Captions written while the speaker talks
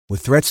With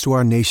threats to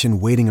our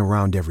nation waiting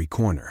around every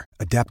corner,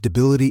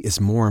 adaptability is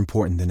more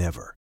important than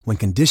ever. When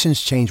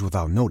conditions change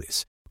without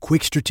notice,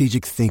 quick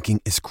strategic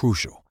thinking is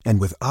crucial.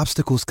 And with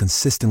obstacles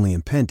consistently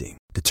impending,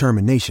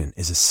 determination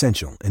is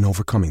essential in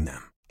overcoming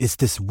them. It's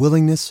this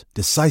willingness,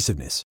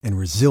 decisiveness, and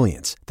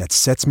resilience that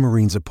sets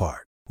Marines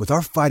apart. With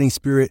our fighting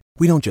spirit,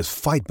 we don't just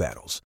fight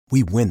battles,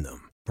 we win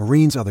them.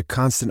 Marines are the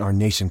constant our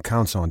nation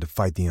counts on to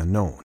fight the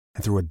unknown.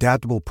 And through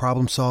adaptable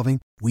problem solving,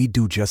 we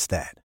do just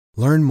that.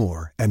 Learn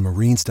more at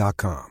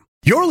marines.com.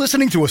 You're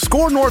listening to a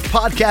Score North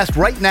podcast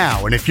right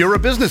now, and if you're a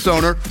business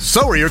owner,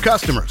 so are your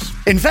customers.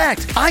 In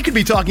fact, I could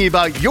be talking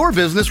about your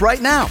business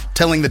right now,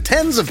 telling the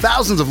tens of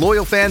thousands of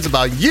loyal fans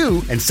about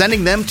you and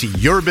sending them to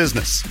your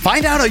business.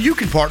 Find out how you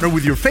can partner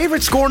with your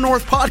favorite Score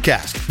North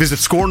podcast. Visit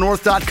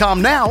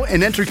scorenorth.com now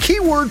and enter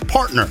keyword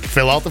partner.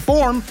 Fill out the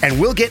form, and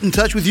we'll get in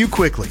touch with you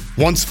quickly.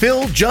 Once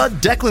Phil,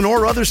 Judd, Declan,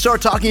 or others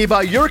start talking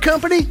about your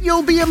company,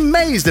 you'll be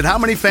amazed at how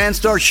many fans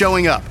start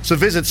showing up. So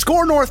visit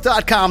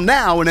scorenorth.com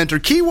now and enter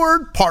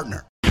keyword partner.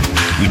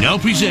 We now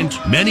present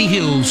Manny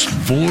Hill's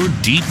 4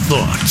 Deep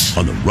Thoughts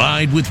on the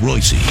Ride with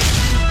Royce.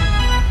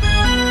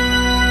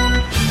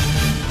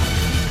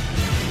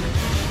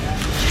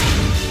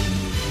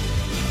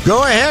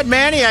 Go ahead,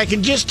 Manny. I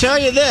can just tell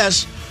you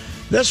this.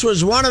 This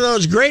was one of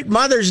those great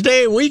Mother's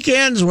Day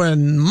weekends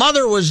when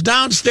Mother was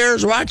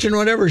downstairs watching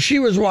whatever she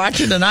was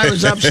watching, and I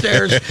was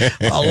upstairs.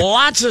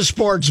 Lots of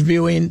sports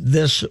viewing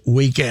this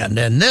weekend.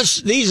 And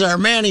these are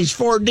Manny's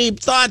 4 Deep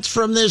Thoughts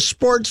from this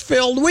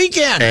sports-filled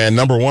weekend. And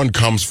number 1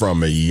 comes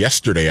from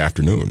yesterday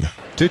afternoon.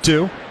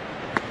 2-2.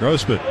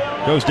 Grossman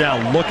goes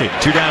down looking.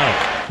 2 down.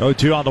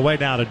 0-2 on the way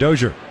now to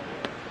Dozier.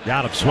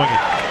 Got him swinging.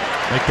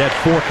 Make that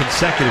 4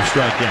 consecutive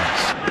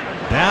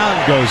strikeouts.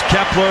 Down goes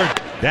Kepler.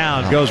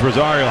 Down goes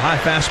Rosario. High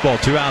fastball,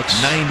 2 outs.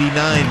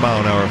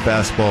 99-mile-an-hour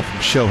fastball from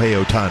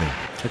Shohei Ohtani.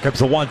 Here comes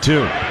the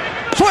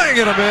 1-2. Swing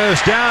and a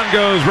miss. Down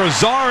goes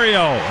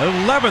Rosario.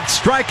 11th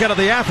strikeout of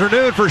the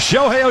afternoon for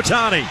Shohei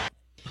Ohtani.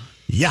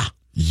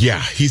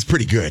 Yeah, he's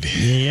pretty good.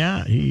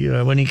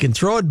 Yeah, when he can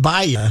throw it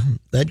by you,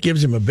 that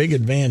gives him a big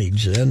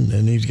advantage. And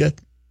he's got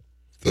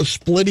the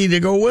splitty to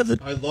go with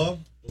it.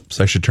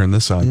 I should turn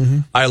this on. Mm-hmm.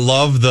 I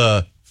love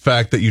the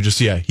fact that you just,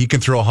 he can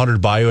throw 100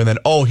 by you, and then,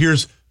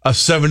 here's a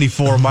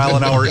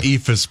 74-mile-an-hour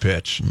ephus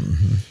pitch.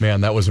 Mm-hmm.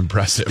 Man, that was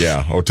impressive.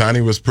 Yeah,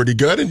 Ohtani was pretty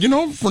good.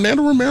 And,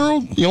 Fernando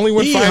Romero, he only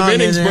went 5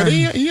 innings, but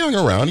he hung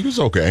around. He was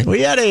okay. We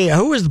had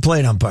who was the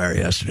plate umpire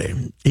yesterday?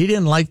 He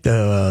didn't like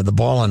the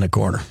ball in the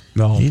corner.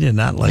 No. He did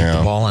not like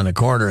the ball in the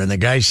corner. And the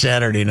guy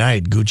Saturday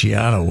night,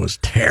 Gucciano, was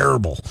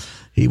terrible.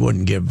 He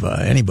wouldn't give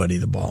anybody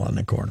the ball in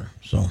the corner.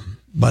 So...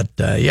 But,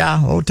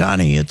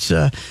 Ohtani,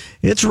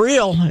 it's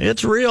real.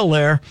 It's real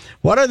there.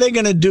 What are they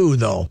going to do,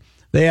 though?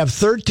 They have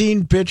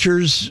 13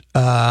 pitchers,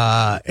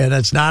 and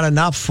it's not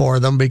enough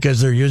for them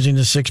because they're using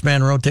a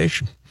 6-man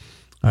rotation.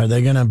 Are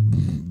they going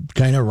to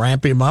kind of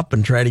ramp him up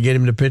and try to get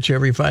him to pitch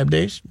every 5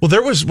 days? Well,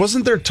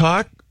 wasn't there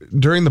talk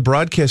during the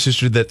broadcast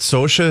history that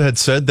Scioscia had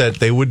said that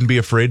they wouldn't be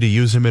afraid to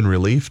use him in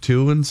relief,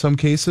 too, in some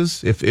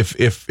cases? If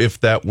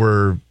that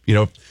were,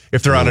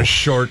 if they're on a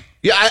short...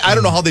 Yeah, I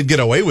don't know how they'd get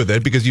away with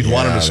it because you'd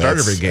want him to start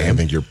every game. I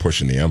think you're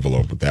pushing the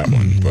envelope with that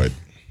one, but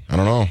I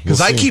don't know.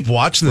 Because I keep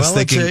watching this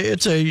thinking...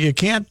 you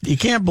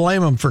can't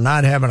blame them for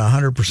not having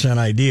 100%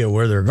 idea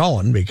where they're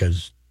going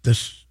because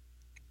this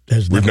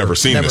has We've never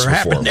seen this before.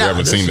 Happened. We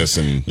haven't seen this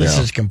in... This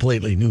is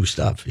completely new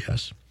stuff,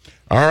 yes.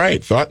 All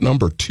right, thought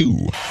number 2.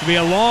 It'll be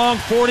a long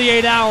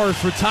 48 hours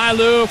for Ty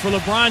Lue, for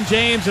LeBron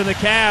James, and the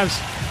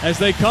Cavs as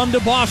they come to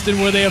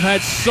Boston where they have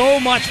had so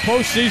much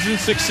postseason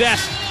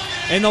success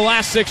in the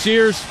last 6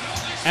 years,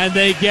 and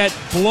they get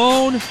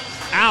blown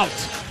out.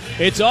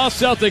 It's all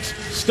Celtics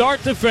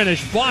start to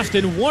finish.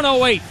 Boston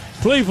 108,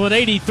 Cleveland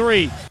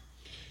 83.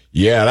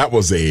 Yeah, that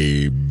was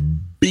a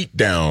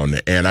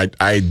beatdown, and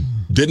I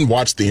didn't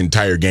watch the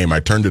entire game. I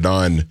turned it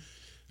on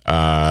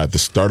at the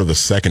start of the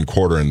second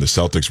quarter, and the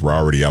Celtics were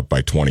already up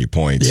by 20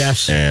 points.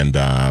 Yes. And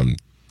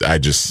I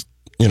just,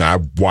 I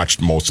watched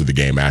most of the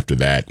game after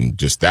that, and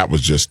that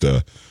was just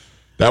a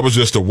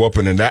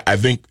whooping. And I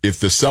think if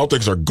the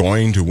Celtics are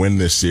going to win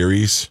this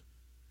series,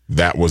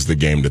 that was the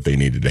game that they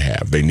needed to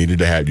have. They needed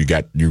to have, you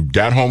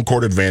got home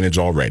court advantage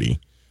already,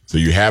 so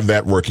you have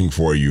that working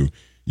for you.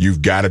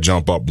 You've got to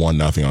jump up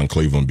 1-0 on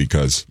Cleveland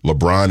because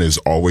LeBron is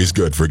always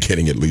good for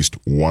getting at least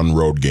one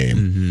road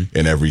game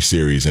in every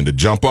series. And to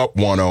jump up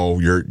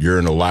 1-0, you're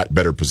in a lot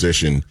better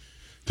position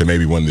to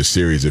maybe win this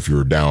series if you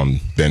were down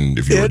than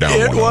if you were down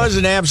 1-0. It was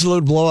an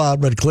absolute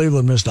blowout, but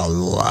Cleveland missed a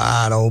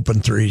lot of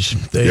open threes.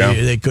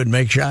 They couldn't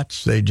make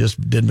shots. They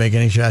just didn't make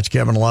any shots.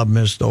 Kevin Love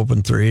missed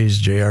open threes.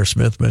 J.R.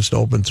 Smith missed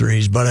open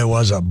threes, but it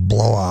was a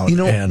blowout.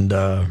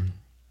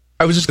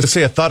 I was just going to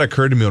say, a thought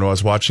occurred to me when I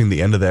was watching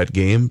the end of that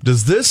game.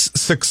 Does this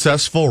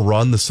successful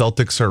run the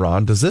Celtics are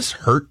on, does this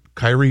hurt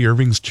Kyrie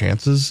Irving's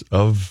chances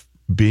of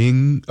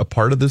being a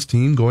part of this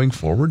team going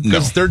forward?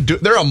 Because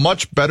they're a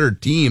much better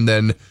team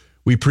than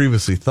we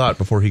previously thought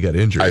before he got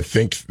injured. I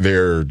think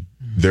they're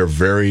they're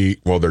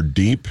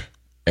deep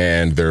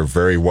and they're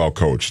very well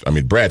coached. I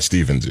mean, Brad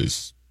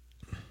Stevens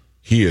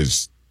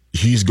he's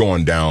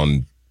going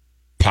down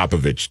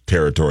Popovich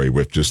territory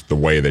with just the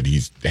way that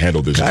he's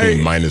handled his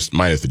team, minus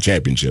the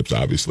championships,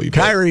 obviously.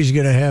 Kyrie's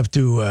going to have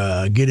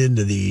to get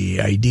into the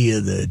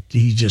idea that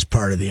he's just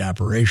part of the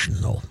operation,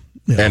 though.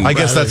 And I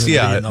guess that's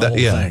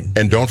thing.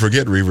 And don't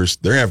forget, Reavers,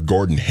 they're going to have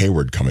Gordon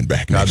Hayward coming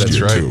back next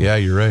year, right. too. Yeah,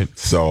 you're right.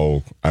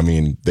 So, I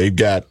mean, they've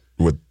got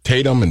with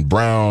Tatum and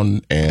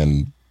Brown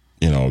and,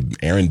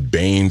 Aaron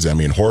Baines. I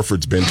mean,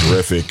 Horford's been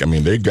terrific. I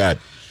mean, they've got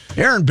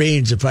Aaron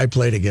Baines. If I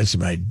played against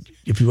him,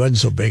 if he wasn't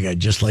so big, I'd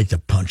just like to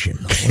punch him.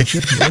 Wouldn't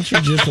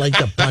you just like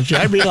to punch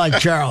him? I'd be like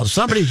Charles.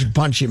 Somebody should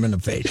punch him in the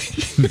face.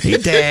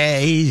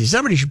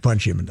 Somebody should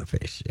punch him in the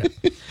face. Yeah.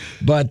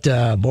 But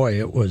boy,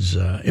 it was.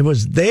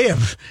 They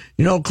have,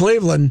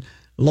 Cleveland.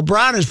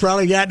 LeBron has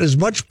probably gotten as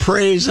much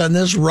praise on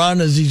this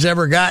run as he's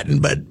ever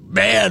gotten. But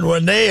man,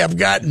 when they have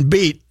gotten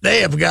beat,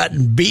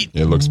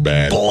 It looks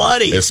bad,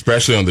 bloody,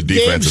 especially on the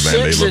defensive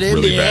end. They look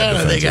really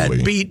bad defensively. They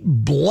got beat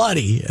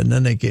bloody, and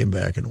then they came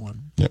back and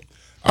won. Yep.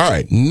 All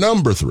right,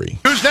 number 3.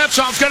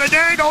 Kuznetsov's going to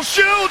dangle,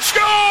 shoot,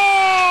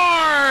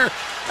 score!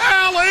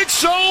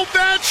 Alex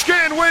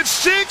Ovechkin with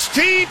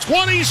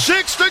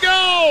 16:26 to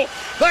go.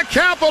 The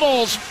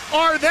Capitals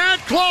are that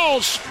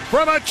close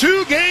from a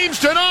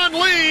 2-0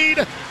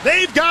 lead.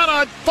 They've got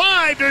a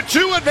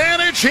 5-2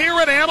 advantage here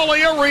at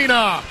Amalie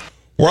Arena.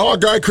 Well, our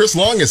guy Chris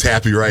Long is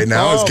happy right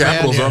now. His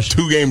Capitals are up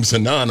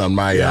 2-0 on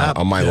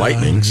my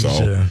Lightning.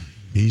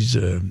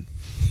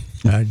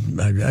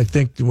 I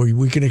think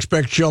we can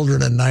expect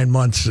children in 9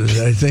 months.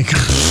 I think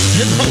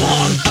in the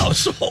Long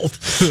household,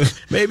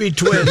 maybe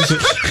twins.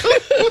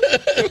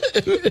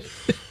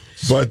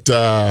 But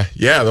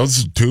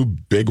those are 2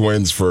 big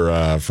wins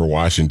for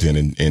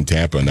Washington in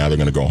Tampa. Now they're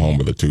going to go home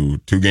with a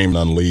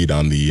 2-0 lead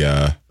on the.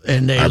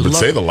 I would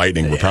say the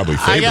Lightning were probably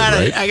favored,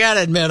 right? I got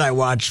to admit, I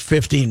watched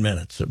 15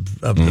 minutes of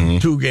the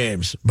 2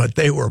 games, but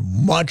they were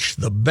much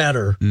the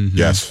better. Mm-hmm.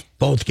 Yes,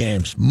 both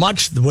games.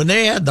 When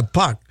they had the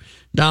puck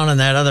down on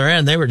that other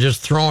end, they were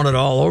just throwing it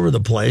all over the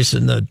place,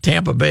 and the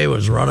Tampa Bay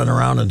was running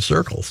around in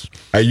circles.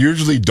 I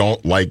usually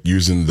don't like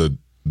using the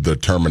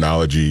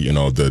terminology,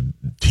 the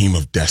team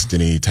of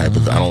destiny type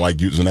of. I don't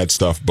like using that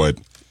stuff, but.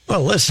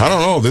 Well, listen. I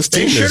don't know. This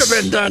team should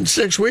have been done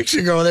 6 weeks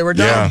ago. They were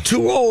down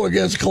 2-0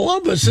 against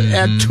Columbus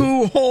at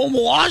 2 home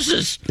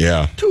losses.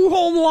 Yeah. 2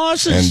 home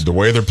losses. And the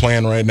way they're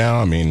playing right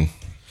now, I mean.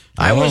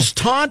 I was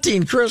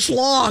taunting Chris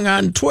Long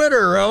on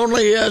Twitter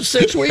only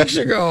 6 weeks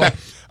ago.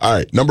 All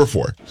right, number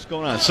 4. What's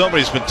going on?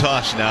 Somebody's been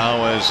tossed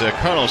now as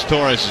Carlos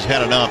Torres has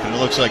had enough, and it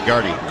looks like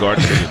Gardy's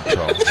in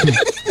trouble.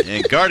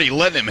 And Gardy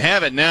letting him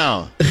have it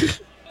now.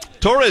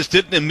 Torres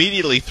didn't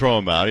immediately throw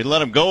him out. He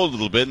let him go a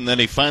little bit, and then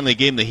he finally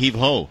gave him the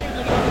heave-ho.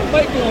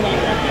 Fight going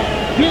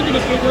on. You're going to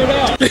figure it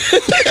out.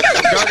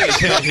 Gardy's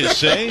had his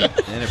say,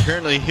 and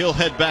apparently he'll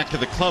head back to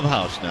the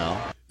clubhouse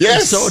now.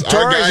 Yes, so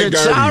Torres,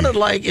 sounded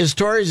like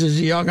Torres is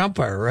a young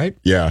umpire, right?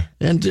 Yeah.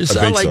 And it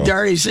sounded like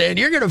Darty saying,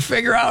 you're going to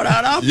figure out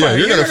how to umpire. Yeah,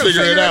 you're going to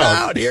figure it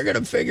out. You're going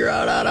to figure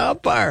out how to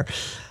umpire.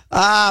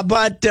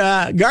 But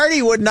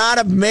Gardy would not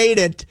have made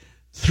it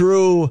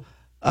through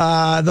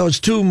those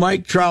 2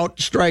 Mike Trout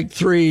strike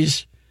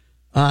threes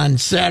on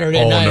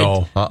Saturday night.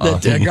 No.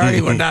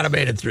 Gardy would not have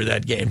made it through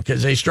that game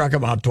because they struck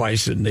him out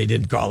twice and they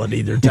didn't call it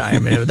either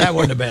time. That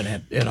wouldn't have been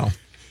it,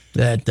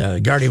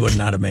 That Gardy would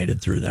not have made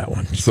it through that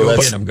one. So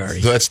get him,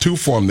 Gardy. So that's 2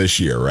 for him this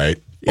year, right?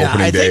 Yeah,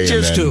 opening day, I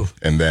think just 2.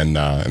 And then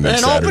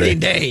Saturday. Opening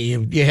day,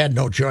 you had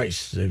no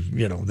choice.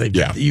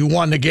 You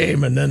won the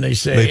game, and then they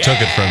say they took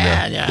it from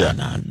you. Yeah.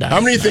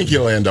 How many do you think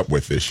he'll end up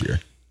with this year?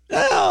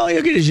 Well,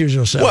 he'll get his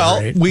usual 7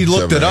 or 8. We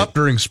looked it up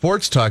during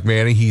Sports Talk,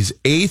 Manny. He's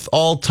 8th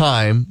all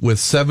time with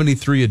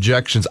 73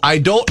 ejections. I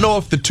don't know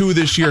if the 2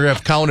 this year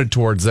have counted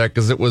towards that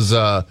because it was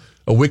a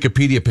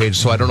Wikipedia page,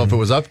 so I don't know if it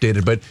was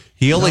updated. But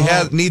he only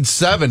needs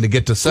 7 to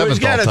get to 7th all time. He's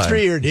got a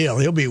 3-year deal.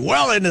 He'll be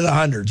well into the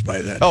hundreds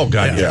by then. Oh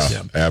God, yeah,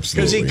 absolutely.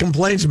 Because he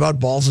complains about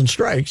balls and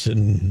strikes,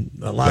 and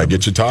a lot. I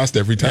get you tossed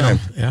every time.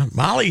 Yeah,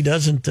 Molly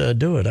doesn't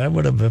do it. I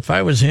would have, if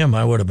I was him,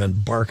 I would have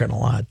been barking a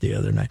lot the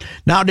other night.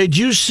 Now, did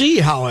you see,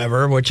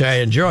 however, which I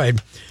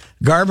enjoyed,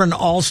 Garvin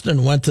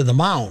Alston went to the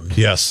mound.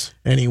 Yes,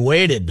 and he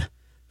waited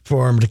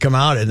for him to come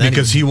out, and then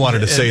because he wanted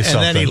to say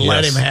something, and then he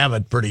let him have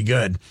it pretty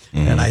good.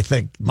 And I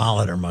think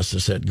Molitor must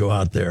have said, "Go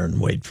out there and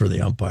wait for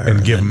the umpire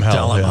and give him hell,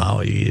 tell him how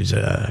he's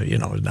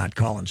not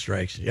calling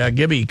strikes." Yeah,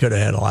 Gibby could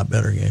have had a lot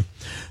better game.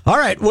 All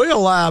right,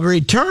 we'll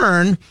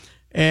return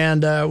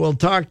and we'll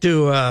talk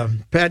to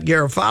Pat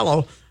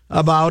Garofalo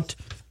about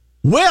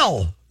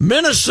will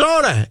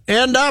Minnesota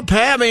end up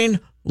having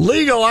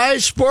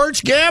legalized sports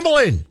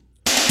gambling?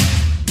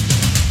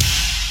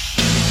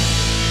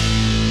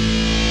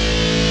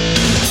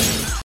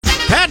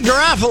 Pat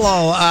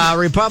Garofalo,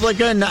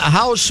 Republican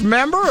House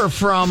member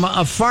from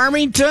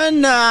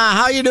Farmington.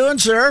 How you doing,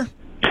 sir?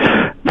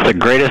 It's the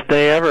greatest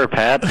day ever,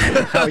 Pat.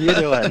 How are you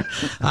doing?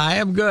 I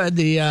am good.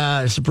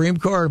 The Supreme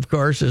Court, of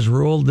course, has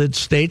ruled that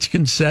states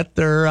can set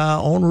their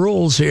own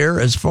rules here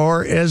as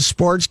far as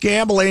sports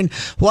gambling.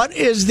 What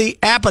is the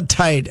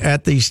appetite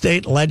at the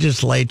state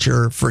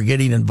legislature for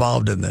getting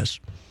involved in this?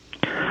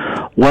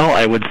 Well,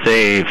 I would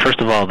say, first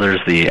of all, there's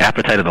the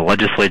appetite of the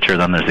legislature,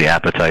 then there's the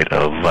appetite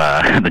of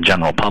the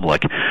general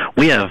public.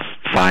 We have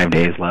 5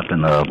 days left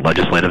in the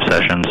legislative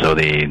session, so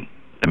the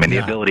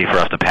ability for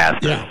us to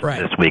pass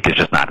this week is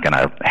just not going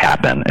to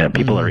happen.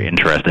 People are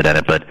interested in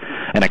it, but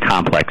in a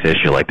complex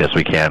issue like this,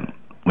 we can't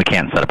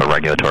set up a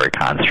regulatory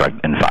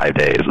construct in 5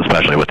 days,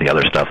 especially with the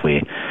other stuff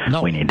we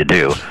need to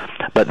do.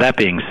 But that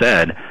being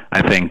said,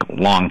 I think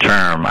long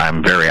term,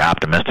 I'm very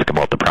optimistic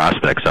about the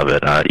prospects of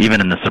it.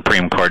 Even in the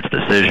Supreme Court's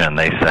decision,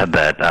 they said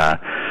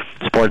that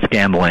sports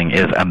gambling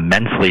is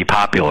immensely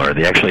popular.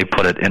 They actually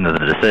put it into the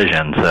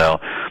decision. So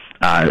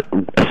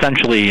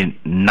essentially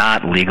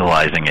not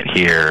legalizing it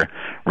here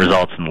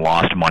results in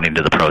lost money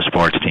to the pro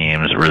sports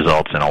teams,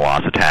 results in a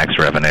loss of tax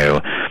revenue.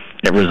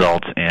 It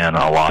results in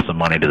a loss of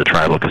money to the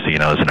tribal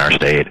casinos in our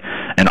state,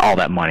 and all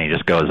that money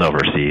just goes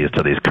overseas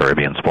to these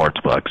Caribbean sports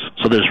books.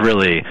 So there's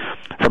really,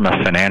 from a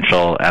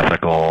financial,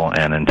 ethical,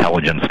 and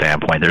intelligence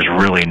standpoint, there's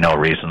really no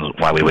reasons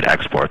why we would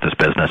export this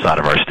business out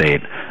of our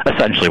state,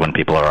 essentially when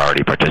people are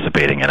already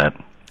participating in it.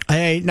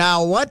 Hey,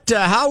 now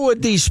how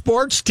would these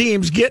sports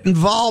teams get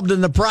involved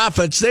in the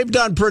profits? They've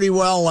done pretty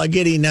well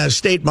getting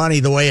state money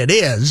the way it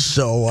is,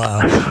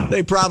 so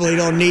they probably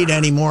don't need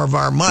any more of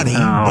our money.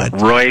 Oh,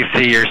 Royce,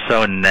 you're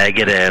so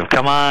negative.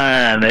 Come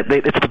on.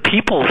 It's the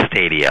People's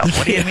Stadium.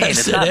 What do you mean?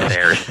 It's not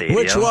their stadium.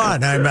 Which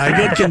one? I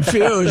get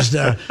confused.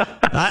 I'll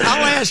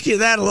ask you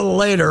that a little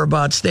later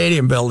about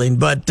stadium building,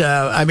 but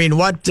I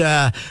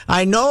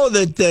know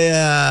that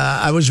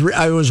I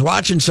was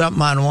watching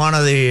something on one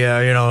of the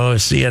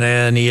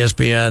CNN,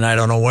 ESPN, I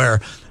don't know where,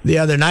 the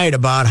other night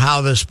about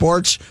how the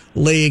sports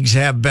leagues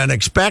have been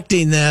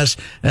expecting this,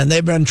 and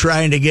they've been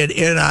trying to get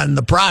in on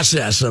the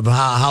process of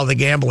how the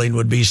gambling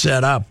would be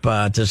set up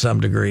to some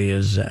degree.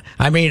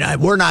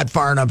 We're not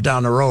far enough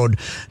down the road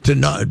to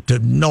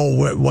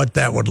know what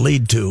that would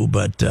lead to,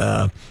 but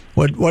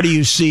what do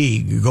you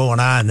see going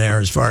on there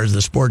as far as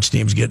the sports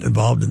teams getting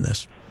involved in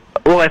this?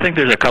 Well, I think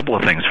there's a couple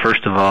of things.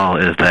 First of all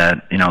is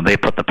that, they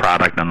put the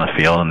product on the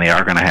field, and they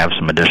are going to have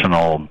some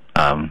additional,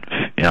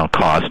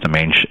 costs to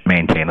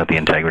maintain the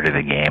integrity of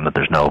the game, that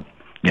there's no,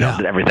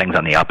 that everything's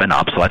on the up and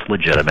up, so that's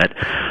legitimate.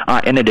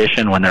 In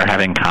addition, when they're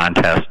having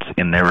contests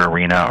in their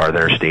arena or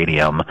their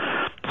stadium,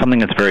 something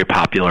that's very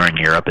popular in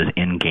Europe is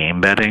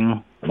in-game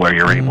betting, where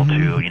you're able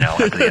to,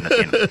 at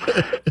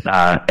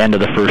the end of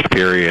the first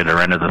period or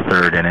end of the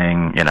third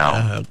inning,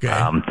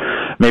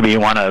 maybe you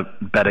want to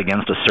bet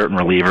against a certain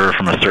reliever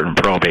from a certain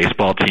pro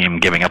baseball team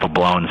giving up a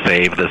blown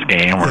save this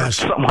game or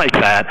something like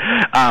that.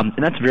 And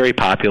that's very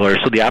popular.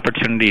 So the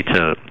opportunity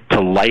to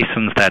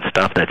license that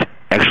stuff that's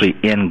actually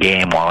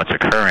in-game while it's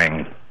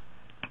occurring,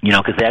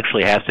 because there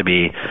actually has to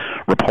be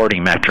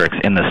reporting metrics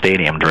in the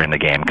stadium during the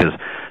game, because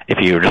if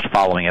you're just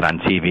following it on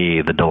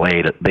TV,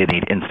 they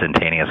need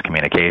instantaneous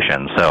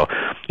communication. So,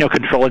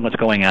 controlling what's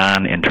going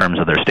on in terms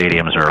of their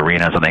stadiums or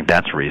arenas, I think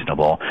that's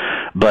reasonable.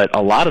 But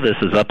a lot of this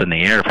is up in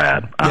the air,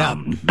 Pat.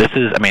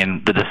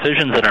 The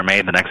decisions that are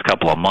made the next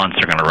couple of months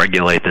are going to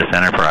regulate this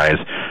enterprise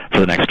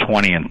for the next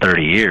 20 and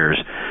 30 years.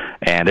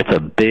 And it's a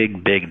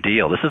big, big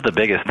deal. This is the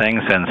biggest thing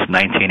since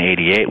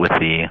 1988 with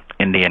the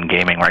Indian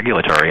Gaming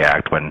Regulatory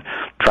Act, when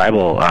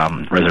tribal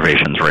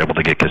reservations were able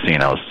to get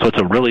casinos. So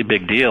it's a really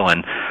big deal.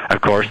 And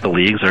of course, the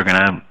leagues are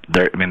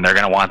they're going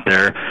to want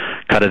their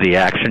cut of the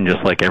action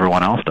just like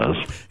everyone else does.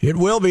 It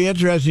will be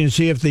interesting to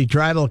see if the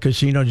tribal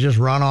casinos just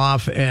run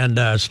off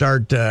and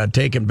start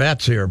taking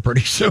bets here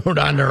pretty soon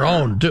on their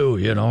own too.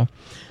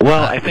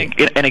 Well, I think,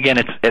 and again,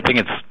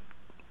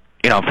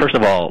 first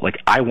of all,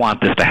 I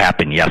want this to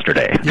happen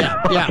yesterday.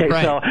 Okay,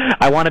 right. So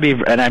I want to be,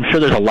 and I'm sure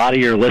there's a lot of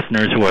your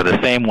listeners who are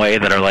the same way,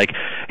 that are like,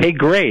 hey,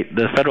 great,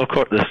 the federal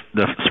court, the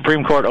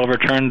Supreme Court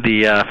overturned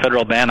the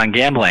federal ban on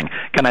gambling.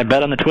 Can I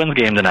bet on the Twins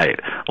game tonight?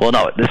 Well,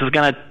 no, this is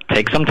going to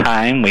take some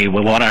time. We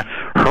want to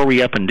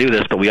hurry up and do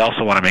this, but we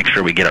also want to make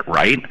sure we get it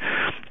right.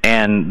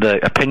 And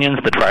the opinions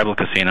of the tribal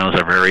casinos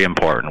are very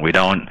important. We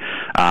don't,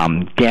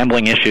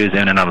 gambling issues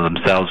in and of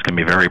themselves can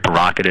be very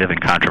provocative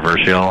and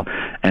controversial,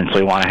 and so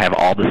we want to have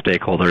all the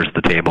stakeholders at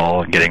the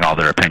table getting all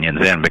their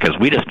opinions in, because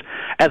we just,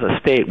 as a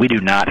state, we do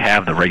not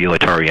have the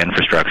regulatory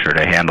infrastructure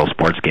to handle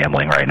sports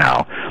gambling right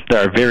now.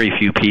 There are very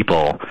few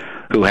people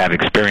who have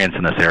experience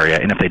in this area,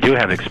 and if they do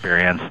have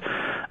experience,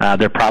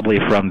 they're probably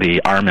from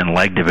the arm and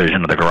leg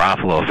division of the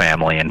Garofalo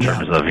family in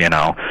terms of,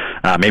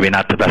 maybe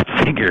not the best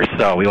figures.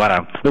 So we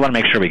want to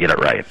make sure we get it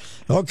right.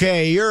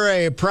 Okay, you're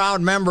a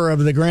proud member of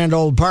the Grand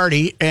Old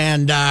Party,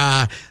 and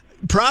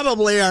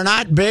probably are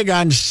not big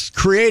on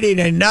creating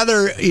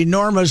another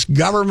enormous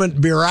government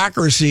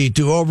bureaucracy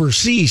to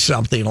oversee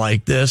something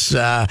like this.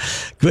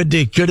 Could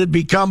it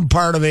become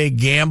part of a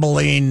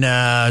gambling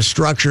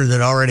structure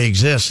that already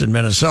exists in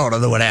Minnesota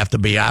that would have to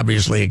be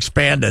obviously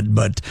expanded?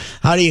 But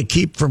how do you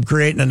keep from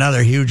creating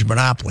another huge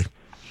monopoly?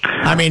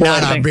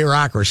 A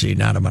bureaucracy,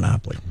 not a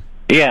monopoly.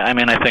 Yeah,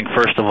 I think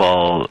first of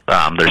all,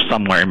 there's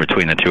somewhere in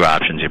between the two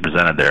options you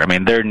presented there.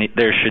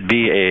 There should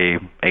be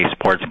a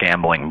sports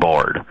gambling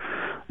board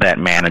that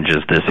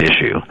manages this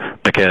issue,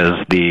 because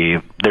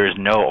there's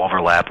no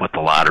overlap with the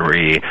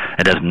lottery.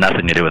 It has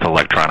nothing to do with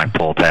electronic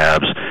pull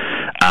tabs.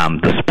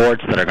 the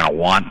sports that are going to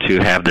want to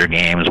have their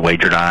games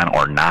wagered on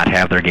or not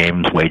have their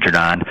games wagered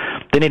on,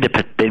 they need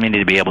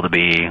to be able to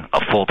be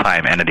a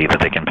full-time entity that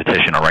they can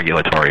petition a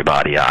regulatory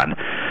body on.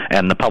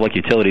 And the public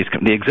utilities,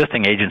 the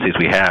existing agencies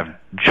we have,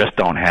 just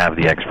don't have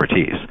the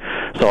expertise.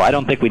 So I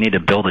don't think we need to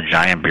build a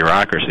giant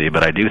bureaucracy,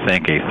 but I do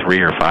think a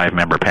 3 or 5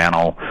 member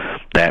panel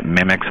that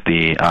mimics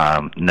the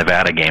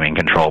Nevada Gaming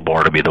Control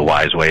Board would be the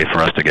wise way for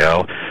us to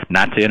go,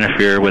 not to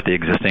interfere with the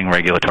existing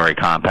regulatory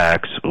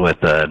compacts with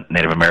the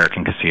Native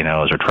American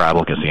casinos or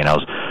tribal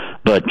casinos,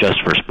 but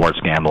just for sports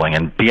gambling.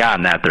 And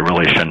beyond that, there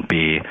really shouldn't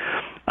be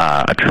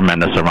a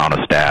tremendous amount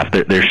of staff.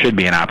 There should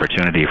be an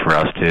opportunity for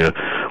us to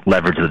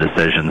leverage the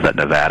decisions that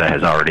Nevada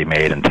has already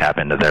made and tap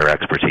into their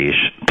expertise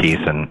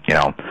and,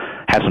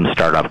 have some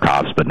startup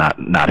costs, but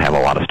not have a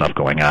lot of stuff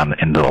going on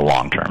into the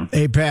long term.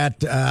 Hey,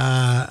 Pat,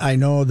 I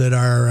know that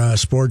our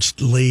sports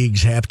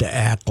leagues have to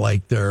act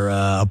like they're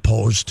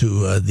opposed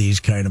to these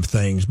kind of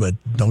things, but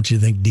don't you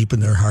think deep in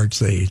their hearts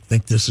they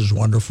think this is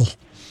wonderful?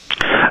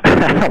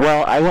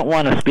 Well, I wouldn't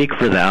want to speak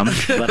for them,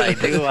 but I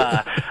do.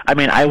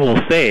 I will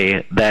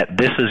say that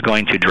this is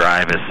going to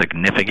drive a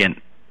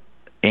significant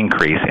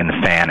increase in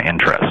fan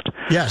interest.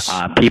 Yes.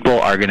 People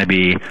are going to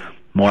be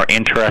more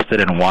interested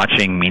in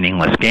watching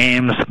meaningless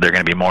games. They're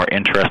going to be more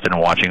interested in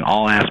watching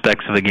all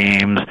aspects of the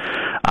games.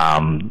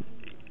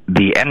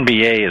 The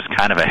NBA is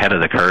kind of ahead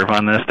of the curve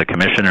on this. The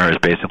commissioner has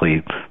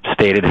basically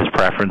stated his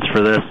preference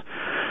for this.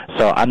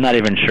 So I'm not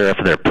even sure if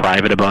they're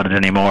private about it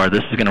anymore.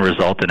 This is going to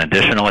result in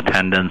additional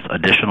attendance,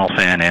 additional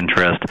fan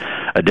interest,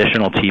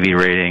 additional TV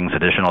ratings,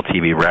 additional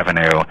TV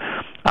revenue.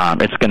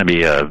 It's going to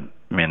be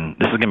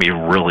this is going to be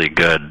really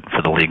good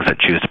for the leagues that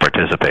choose to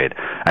participate.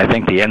 I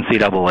think the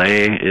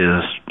NCAA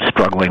is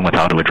struggling with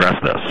how to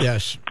address this.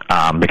 Yes.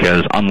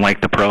 Because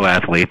unlike the pro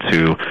athletes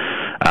who,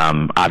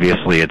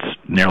 obviously it's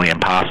nearly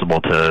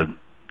impossible to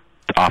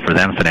offer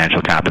them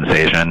financial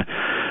compensation,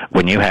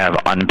 when you have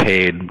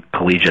unpaid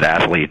collegiate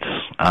athletes,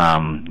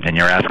 and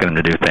you're asking them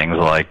to do things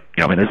like,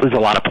 there's a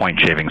lot of point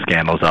shaving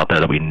scandals out there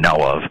that we know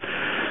of,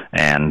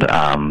 and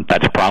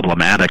that's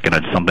problematic, and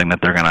it's something that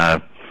they're going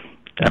to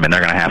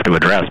have to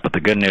address. But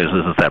the good news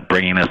is that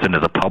bringing this into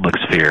the public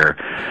sphere,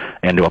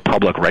 into a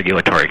public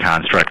regulatory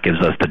construct, gives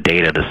us the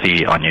data to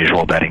see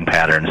unusual betting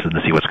patterns and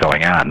to see what's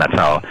going on. That's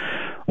how,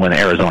 when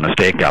Arizona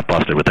State got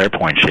busted with their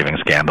point shaving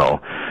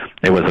scandal,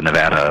 it was the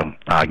Nevada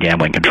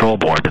Gambling Control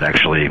Board that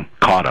actually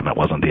caught them. It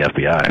wasn't the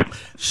FBI.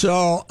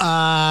 So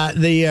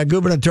the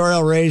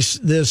gubernatorial race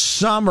this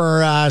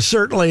summer,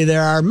 certainly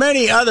there are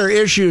many other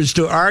issues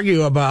to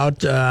argue about,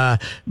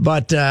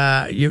 but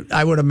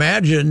I would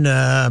imagine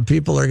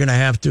people are going to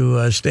have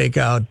to stake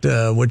out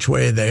which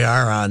way they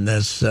are on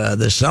this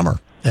summer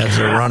as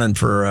they're running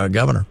for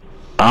governor.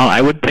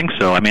 I would think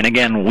so.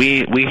 Again,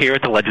 we here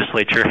at the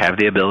legislature have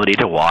the ability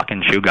to walk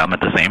and chew gum at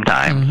the same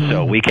time. Mm-hmm.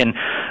 So we can,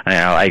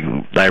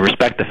 I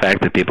respect the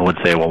fact that people would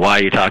say, well, why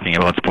are you talking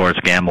about sports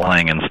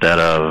gambling instead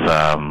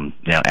of,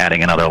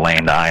 adding another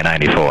lane to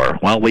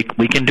I-94? Well, we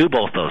can do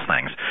both those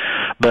things.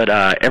 But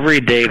every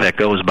day that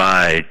goes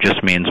by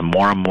just means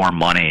more and more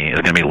money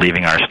is going to be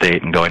leaving our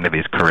state and going to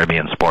these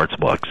Caribbean sports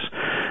books.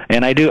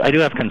 And I do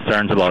have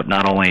concerns about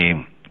not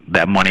only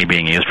that money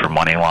being used for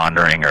money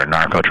laundering or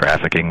narco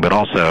trafficking, but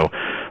also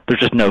there's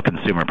just no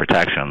consumer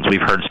protections.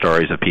 We've heard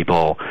stories of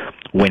people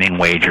winning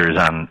wagers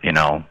on,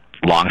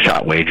 long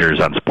shot wagers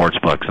on sports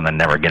books and then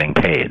never getting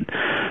paid.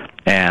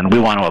 And we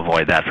want to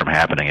avoid that from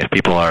happening. If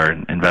people are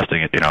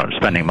investing,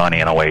 spending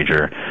money in a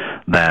wager,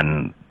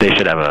 then it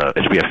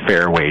should be a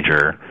fair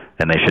wager,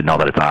 and they should know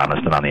that it's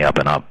honest and on the up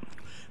and up.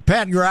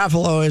 Pat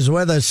Garofalo is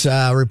with us,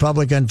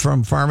 Republican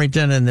from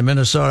Farmington in the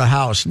Minnesota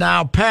House.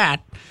 Now,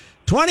 Pat,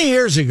 20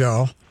 years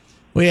ago,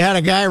 we had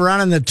a guy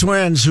running the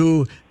Twins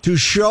who, to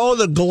show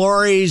the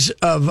glories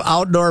of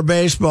outdoor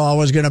baseball,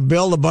 was going to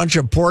build a bunch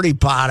of porta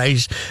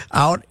potties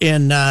out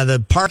in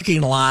the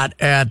parking lot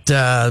at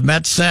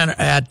Met Center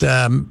at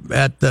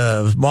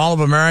the Mall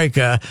of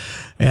America,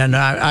 and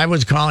I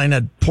was calling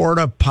it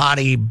Porta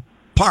Potty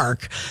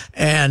Park.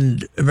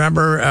 And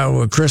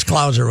remember, Chris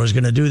Klauser was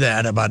going to do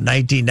that about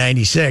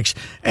 1996,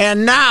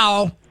 and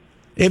now,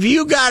 if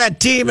you got a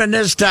team in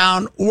this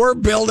town, we're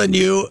building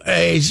you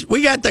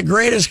we got the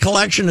greatest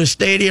collection of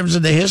stadiums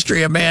in the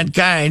history of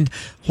mankind.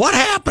 What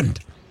happened?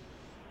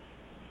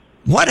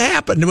 What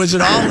happened? Was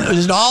it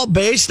all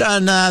based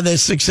on the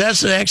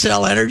success of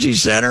Xcel Energy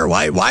Center?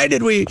 Why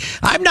did we?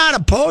 I'm not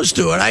opposed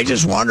to it. I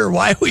just wonder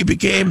why we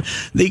became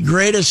the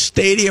greatest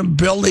stadium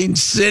building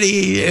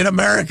city in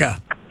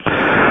America.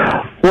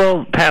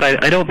 Well, Pat,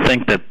 I don't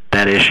think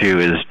that issue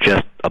is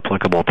just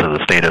applicable to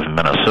the state of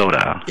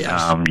Minnesota.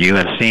 Yes. You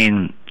have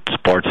seen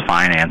sports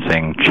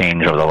financing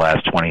change over the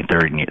last 20,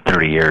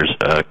 30 years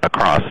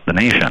across the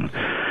nation.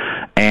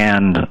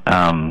 And,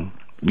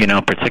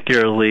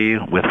 particularly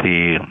with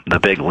the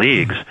big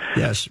leagues,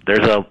 yes,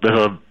 there's a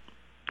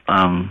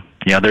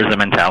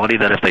mentality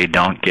that if they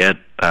don't get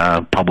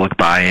public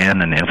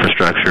buy-in and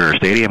infrastructure or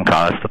stadium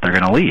costs, that they're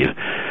going to leave.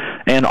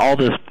 And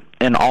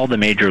all the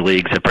major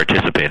leagues have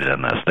participated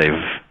in this.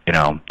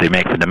 They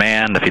make the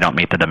demand. If you don't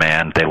meet the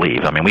demand, they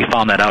leave. We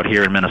found that out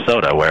here in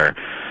Minnesota, where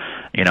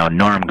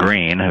Norm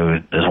Green, who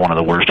is one of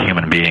the worst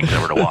human beings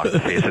ever to walk the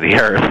face of the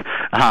earth.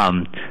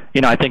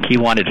 I think he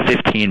wanted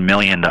 $15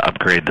 million to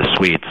upgrade the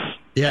suites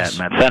at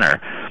Met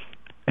Center,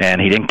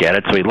 and he didn't get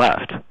it, so he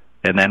left.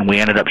 And then we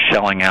ended up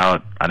shelling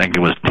out, I think it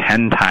was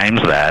 10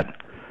 times that,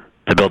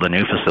 to build a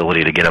new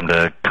facility to get them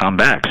to come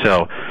back.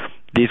 So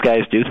these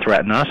guys do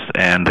threaten us,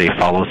 and they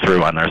follow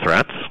through on their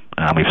threats.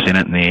 We've seen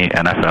it in the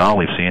NFL.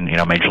 We've seen,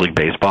 Major League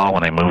Baseball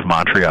when they moved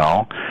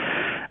Montreal.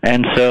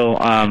 And so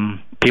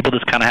people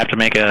just kind of have to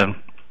make a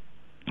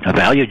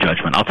value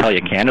judgment. I'll tell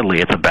you candidly,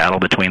 it's a battle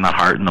between the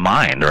heart and the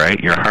mind, right?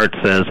 Your heart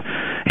says,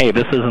 hey,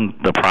 this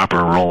isn't the proper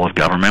role of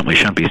government. We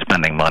shouldn't be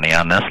spending money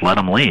on this. Let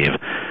them leave.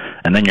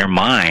 And then your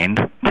mind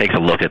takes a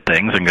look at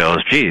things and goes,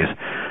 geez,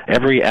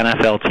 every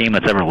NFL team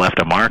that's ever left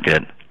a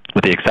market,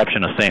 with the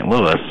exception of St.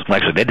 Louis, well,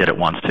 actually they did it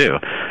once too,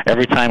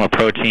 every time a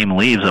pro team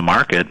leaves a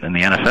market in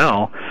the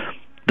NFL,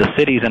 the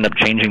cities end up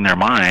changing their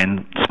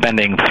mind,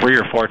 spending 3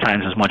 or 4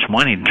 times as much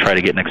money to try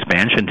to get an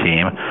expansion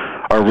team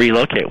or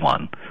relocate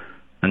one.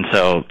 And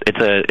so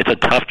it's a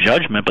tough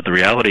judgment, but the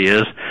reality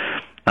is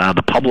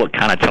the public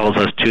kind of tells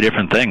us 2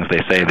 different things.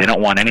 They say they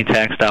don't want any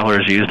tax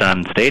dollars used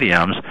on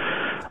stadiums,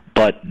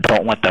 but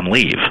don't let them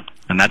leave.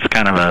 And that's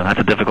that's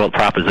a difficult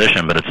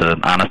proposition, but it's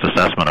an honest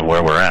assessment of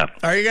where we're at.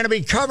 Are you going to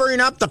be covering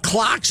up the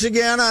clocks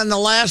again on the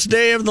last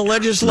day of the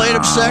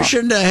legislative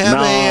session to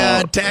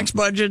have a tax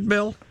budget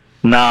bill?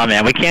 No,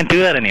 man, we can't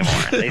do that anymore.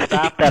 They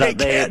stopped that.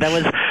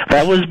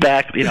 That was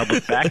back,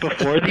 back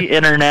before the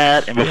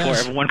internet and before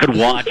everyone could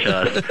watch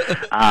us.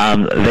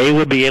 They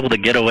would be able to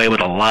get away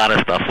with a lot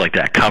of stuff like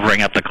that,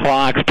 covering up the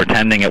clocks,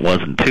 pretending it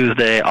wasn't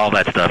Tuesday, all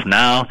that stuff.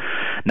 Now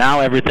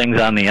everything's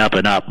on the up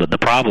and up. But the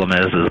problem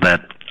is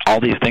that all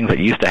these things that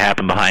used to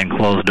happen behind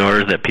closed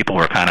doors, that people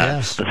were kind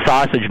of the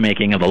sausage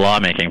making of the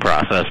lawmaking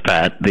process,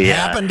 Pat.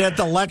 Happened at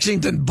the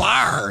Lexington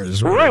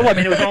bars. Right. Well, I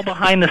mean, it was all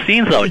behind the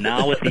scenes, though.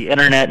 Now with the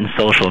internet and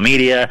social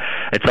media,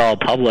 it's all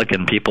public,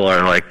 and people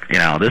are like,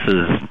 this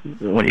is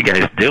what are you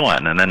guys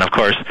doing? And then, of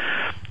course,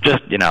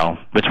 just,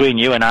 between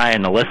you and I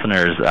and the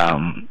listeners,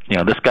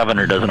 this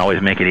governor doesn't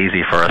always make it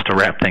easy for us to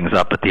wrap things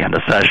up at the end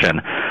of session.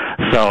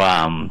 So,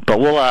 but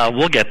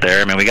we'll get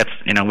there. I mean,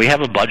 we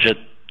have a budget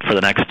for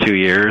the next 2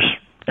 years.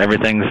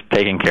 Everything's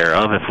taken care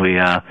of. If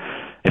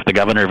the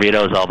governor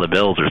vetoes all the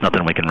bills, there's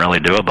nothing we can really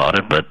do about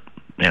it. But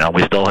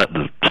we still have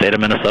the state of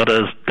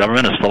Minnesota's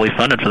government is fully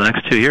funded for the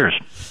next 2 years.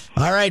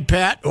 All right,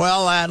 Pat.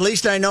 Well, at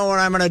least I know what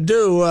I'm going to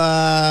do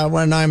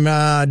when I'm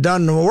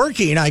done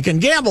working. I can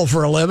gamble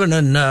for a living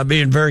and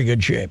be in very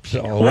good shape.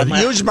 So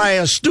use my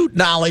astute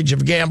knowledge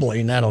of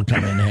gambling. That'll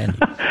come in handy.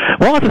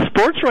 Well, as a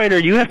sports writer,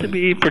 you have to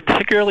be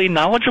particularly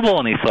knowledgeable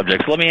on these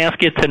subjects. Let me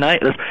ask you tonight,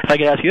 if I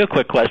could ask you a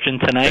quick question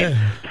tonight.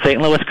 St.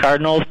 Louis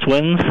Cardinals,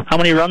 Twins, how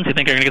many runs do you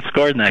think are going to get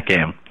scored in that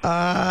game?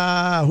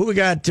 Who we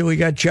got? We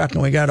got Chuck,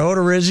 and we got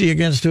Odorizzi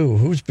against who?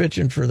 Who's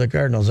pitching for the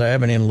Cardinals? I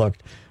haven't even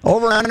looked.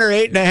 Over, under,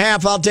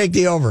 8.5. I'll take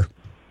the over.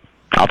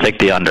 I'll take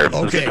the under.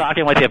 Okay. Good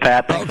talking with you,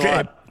 Pat. Thanks a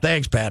lot.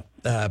 Thanks, Pat.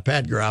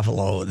 Pat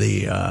Garofalo,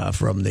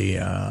 from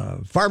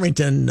the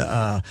Farmington,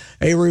 a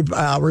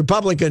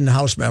Republican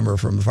House member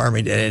from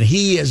Farmington, and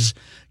he is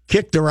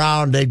kicked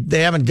around.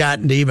 They haven't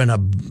gotten to even a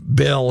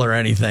bill or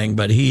anything,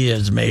 but he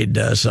has made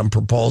some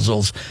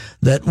proposals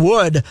that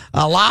would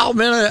allow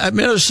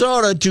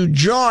Minnesota to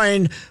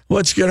join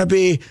what's going to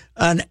be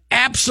an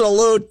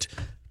absolute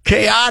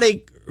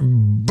chaotic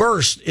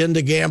burst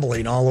into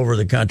gambling all over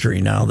the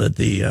country now that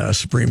the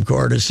Supreme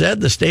Court has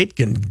said the state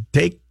can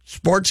take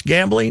sports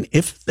gambling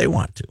if they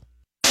want to.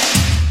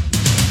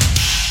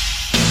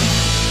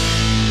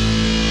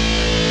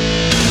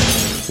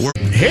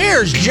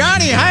 Here's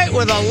Johnny Height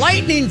with a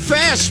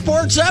lightning-fast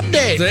sports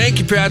update. Thank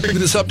you, Patrick.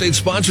 This update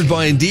sponsored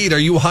by Indeed. Are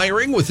you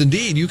hiring? With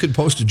Indeed, you can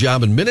post a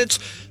job in minutes,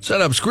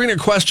 set up screener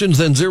questions,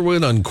 then zero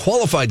in on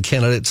qualified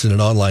candidates in an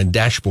online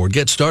dashboard.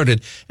 Get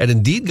started at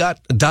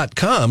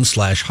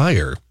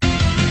Indeed.com/hire.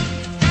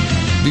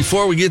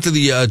 Before we get to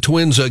the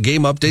Twins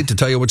game update to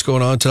tell you what's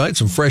going on tonight,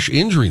 some fresh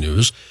injury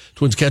news.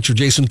 Twins catcher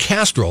Jason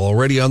Castro,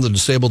 already on the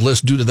disabled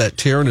list due to that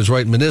tear in his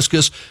right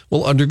meniscus,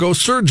 will undergo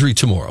surgery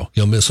tomorrow.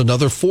 He'll miss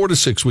another 4 to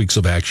 6 weeks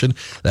of action.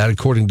 That,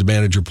 according to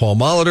manager Paul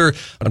Molitor,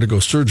 undergo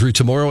surgery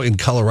tomorrow in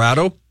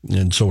Colorado.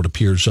 And so it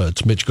appears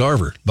it's Mitch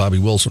Garver, Bobby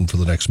Wilson for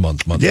the next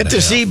month. Get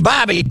to see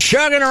Bobby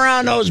chugging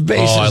around those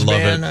bases, I love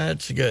man. it.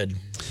 That's good.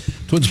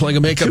 Twins playing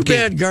a makeup Too game.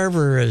 bad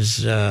Garver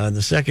is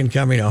the second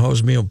coming of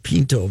Josmio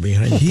Pinto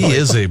behind the plate. He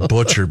is a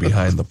butcher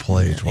behind the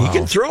plate. Wow. He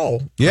can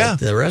throw. Yeah.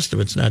 The rest of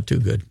it's not too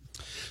good.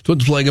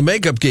 Twins playing a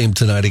makeup game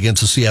tonight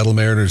against the Seattle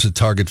Mariners at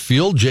Target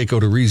Field. Jake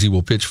Odorizzi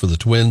will pitch for the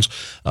Twins.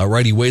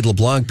 Righty Wade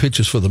LeBlanc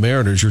pitches for the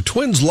Mariners. Your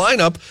Twins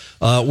lineup,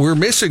 we're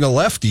missing a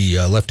lefty,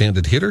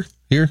 left-handed hitter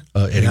here,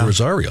 Eddie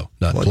Rosario.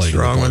 Not What's playing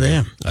wrong with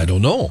him? I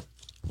don't know.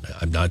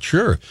 I'm not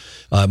sure.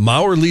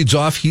 Mauer leads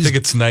off. I think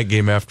it's night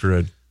game after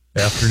an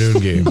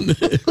afternoon game.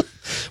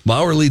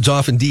 Mauer leads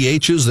off in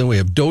DHs. Then we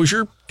have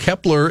Dozier,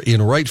 Kepler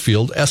in right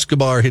field,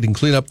 Escobar hitting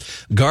cleanup,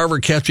 Garver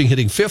catching,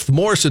 hitting fifth,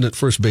 Morrison at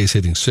first base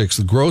hitting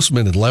sixth,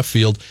 Grossman in left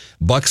field,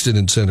 Buxton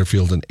in center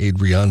field, and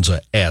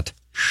Adrianza at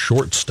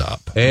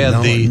shortstop.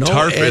 And the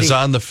tarp Eddie, is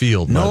on the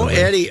field. No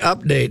Eddie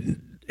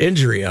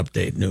injury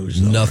update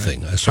news. Though,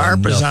 nothing. Right? I saw tarp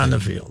nothing. is on the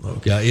field.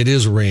 Okay. Yeah, it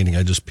is raining.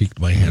 I just peeked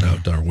my head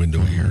out our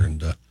window here,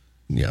 and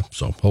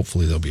so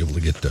hopefully they'll be able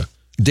to get.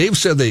 Dave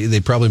said they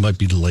probably might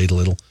be delayed a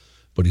little,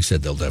 but he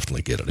said they'll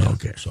definitely get it in.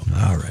 Okay. So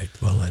all right.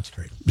 Well, that's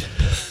great.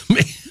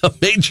 A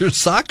major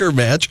soccer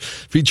match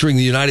featuring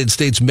the United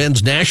States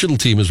men's national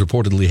team is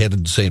reportedly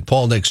headed to St.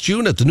 Paul next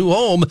June at the new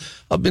home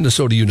of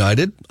Minnesota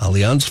United,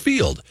 Allianz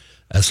Field.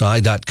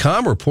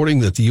 SI.com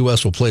reporting that the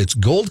U.S. will play its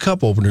Gold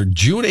Cup opener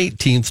June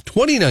 18th,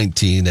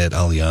 2019 at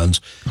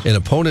Allianz. An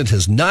opponent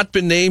has not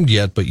been named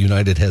yet, but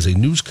United has a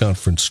news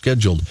conference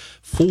scheduled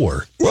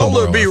for Well,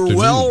 they'll be afternoon.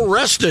 well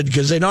rested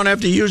because they don't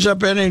have to use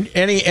up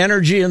any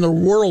energy in the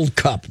World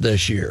Cup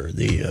this year,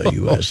 the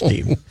U.S.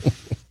 team.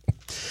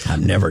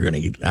 I'm never going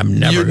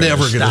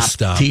to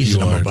stop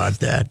teasing them about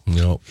that.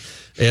 No.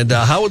 And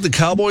how would the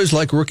Cowboys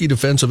like rookie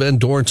defensive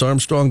end Dorrance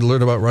Armstrong to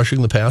learn about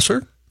rushing the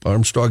passer?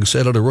 Armstrong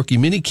said at a rookie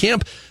mini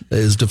camp,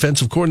 his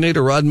defensive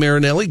coordinator, Rod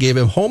Marinelli, gave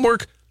him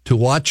homework to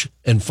watch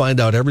and find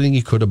out everything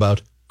he could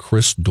about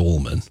Chris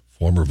Dolman,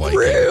 former Viking.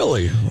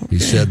 Really? He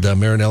said,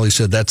 Marinelli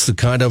said that's the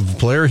kind of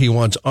player he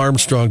wants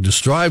Armstrong to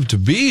strive to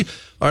be.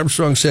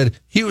 Armstrong said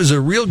he was a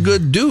real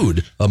good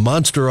dude, a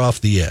monster off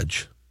the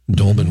edge.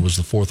 Dolman was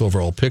the 4th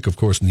overall pick, of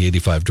course, in the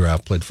 85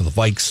 draft, played for the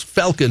Vikes,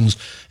 Falcons,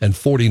 and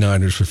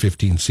 49ers for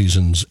 15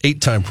 seasons,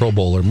 8-time Pro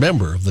Bowler,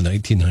 member of the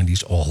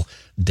 1990s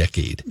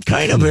All-Decade.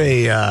 Kind of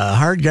a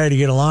hard guy to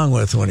get along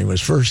with when he was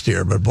first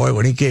here, but boy,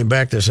 when he came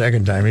back the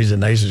second time, he's the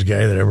nicest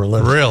guy that ever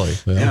lived. Really?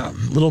 Yeah,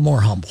 a little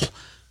more humble.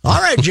 All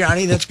right,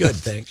 Johnny, that's good.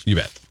 Thanks. You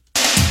bet.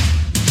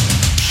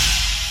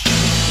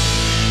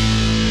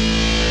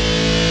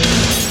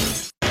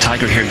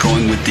 Tiger here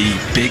going with the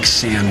big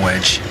sand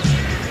wedge.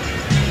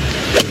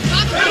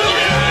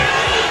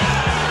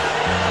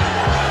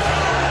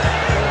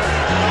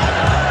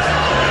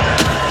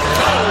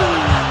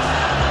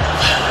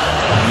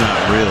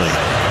 Not really.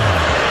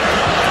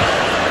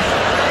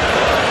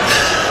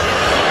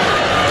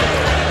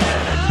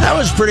 That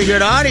was pretty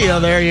good audio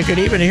there. You could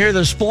even hear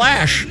the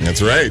splash.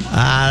 That's right.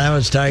 That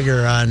was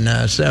Tiger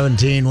on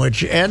 17,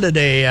 which ended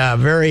a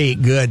very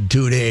good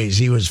 2 days.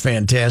 He was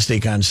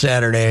fantastic on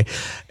Saturday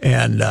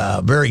and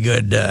very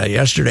good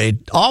yesterday,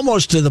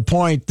 almost to the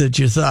point that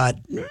you thought,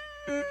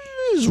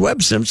 is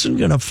Webb Simpson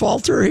going to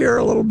falter here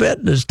a little bit?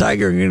 Is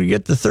Tiger going to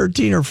get to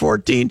 13 or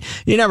 14?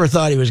 You never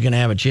thought he was going to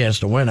have a chance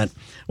to win it.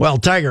 Well,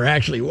 Tiger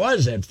actually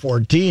was at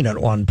 14 at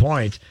one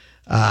point,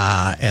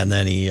 and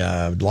then he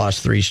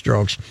lost 3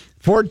 strokes.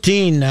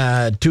 14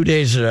 2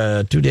 days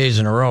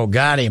in a row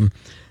got him.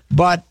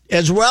 But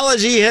as well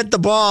as he hit the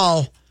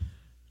ball,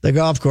 the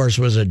golf course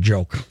was a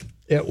joke.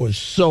 It was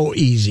so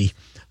easy.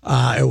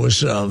 It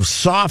was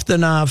soft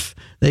enough.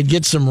 They'd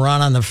get some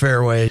run on the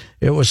fairway.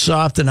 It was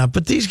soft enough.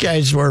 But these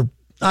guys were,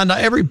 on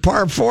every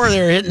par 4,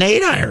 they were hitting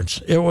 8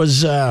 irons. It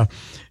was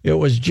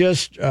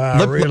just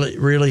really,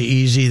 really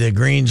easy. The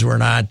greens were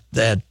not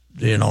that,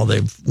 they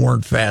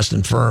weren't fast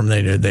and firm.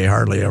 They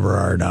hardly ever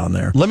are down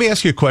there. Let me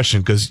ask you a question,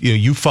 because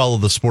you follow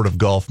the sport of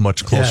golf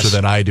much closer Yes.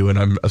 than I do, and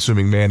I'm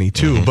assuming Manny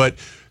too. Mm-hmm. But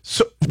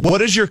so,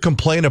 what is your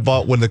complaint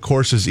about when the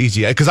course is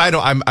easy? Because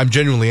I'm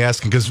genuinely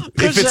asking. Because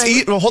if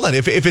it's hold on,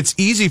 if it's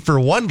easy for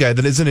one guy,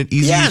 then isn't it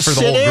easy for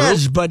the whole group? Yes, it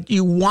is. But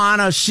you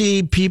want to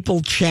see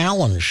people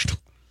challenged.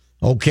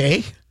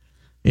 Okay.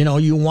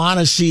 You want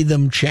to see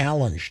them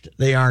challenged.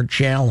 They aren't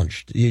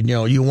challenged.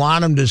 You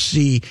want them to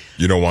see.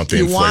 You don't want the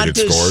you inflated want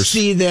to scores?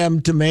 see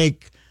them to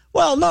make.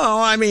 Well,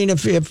 no. I mean,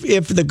 if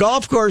the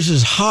golf course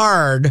is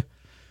hard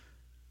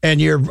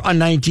and you're a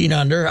 19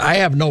 under, I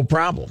have no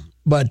problem.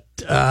 But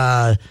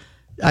I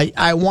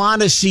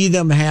want to see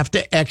them have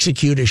to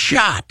execute a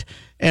shot.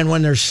 And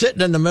when they're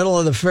sitting in the middle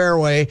of the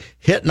fairway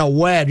hitting a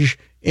wedge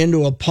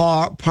into a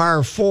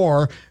par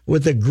 4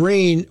 with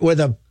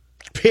a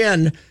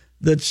pin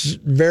that's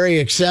very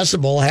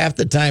accessible, half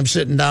the time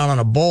sitting down on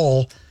a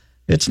bowl,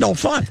 it's no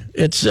fun.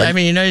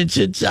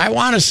 I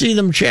want to see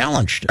them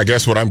challenged. I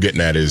guess what I'm getting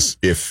at is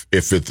if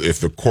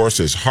the course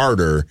is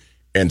harder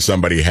and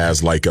somebody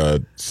has like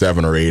a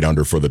 7 or 8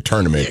 under for the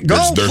tournament,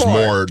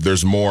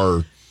 there's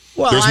more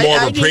of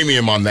a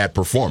premium on that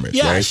performance,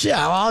 yes, right?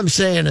 Yeah. All I'm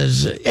saying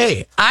is,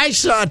 hey, I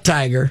saw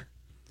Tiger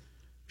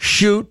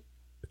shoot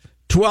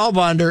 12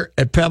 under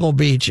at Pebble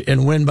Beach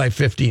and win by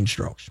 15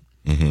 strokes.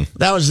 Mm-hmm.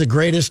 That was the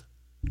greatest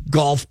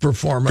golf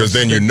performance. Because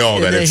then you know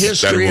that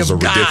it was a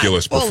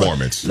ridiculous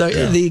performance.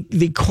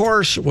 The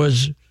course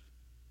was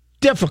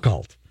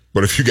difficult.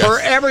 But if you got for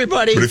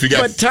everybody,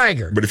 but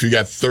Tiger. But if you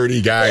got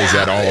 30 guys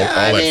at all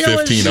at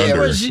 15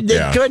 under,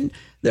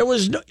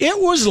 it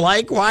was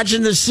like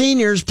watching the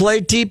seniors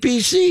play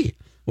TPC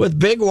with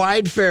big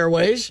wide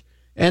fairways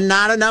and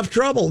not enough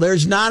trouble.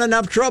 There's not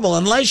enough trouble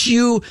unless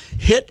you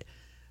hit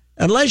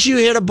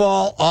a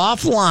ball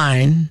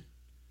offline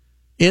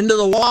into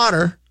the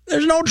water.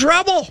 There's no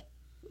trouble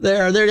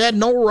there. They had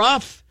no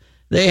rough.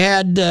 They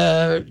had,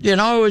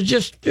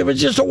 it was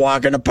just a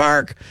walk in the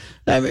park.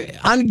 I mean,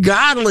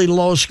 ungodly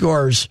low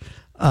scores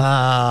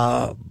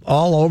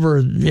all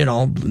over, Brooks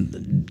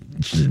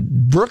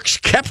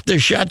kept the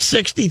shot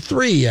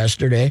 63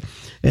 yesterday,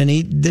 and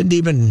he didn't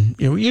even,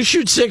 you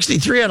shoot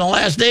 63 on the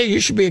last day,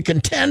 you should be a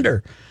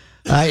contender.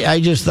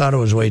 I just thought it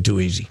was way too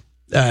easy.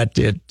 I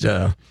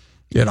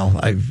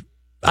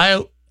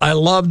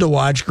love to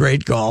watch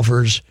great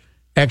golfers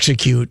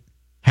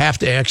have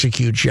to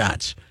execute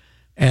shots,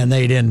 and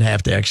they didn't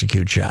have to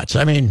execute shots.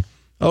 I mean,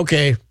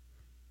 okay,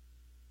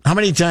 how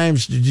many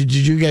times did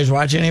you guys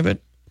watch any of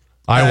it?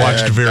 I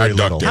watched very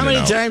little. How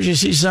many times you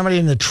see somebody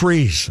in the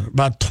trees?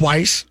 About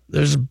twice.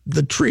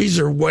 The trees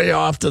are way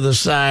off to the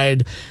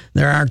side.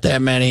 There aren't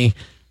that many.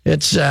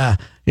 It's you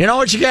know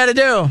what you got to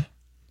do.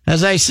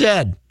 As I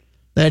said,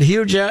 that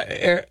huge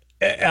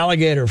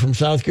alligator from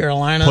South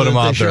Carolina. Put him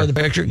out there. The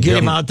picture. Get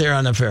him out there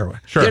on the fairway.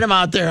 Sure. Get him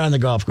out there on the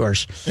golf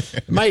course.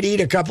 Might eat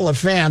a couple of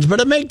fans, but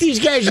it'll make these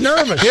guys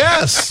nervous.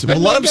 Yes. Well,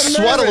 let them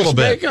sweat a little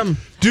bit.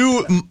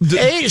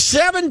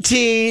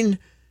 17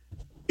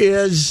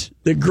 is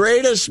the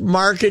greatest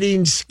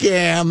marketing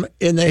scam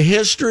in the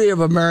history of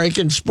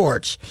American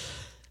sports.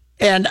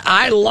 And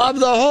I love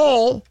the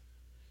hole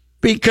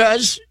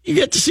because you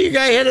get to see a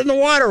guy hit in the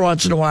water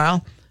once in a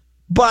while.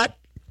 But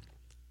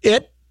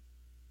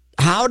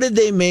how did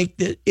they make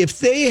that? If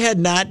they had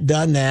not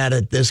done that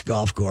at this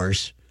golf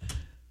course,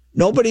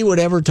 nobody would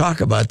ever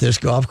talk about this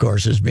golf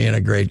course as being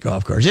a great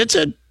golf course. It's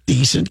a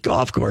decent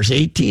golf course.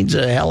 18's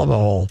a hell of a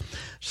hole.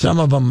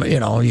 Some of them,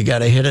 you got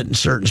to hit it in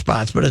certain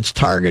spots, but it's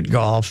target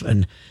golf,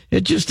 and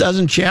it just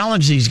doesn't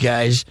challenge these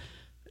guys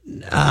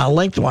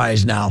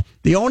lengthwise now.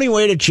 The only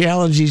way to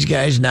challenge these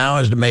guys now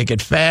is to make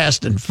it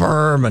fast and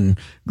firm and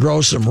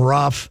grow some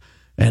rough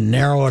and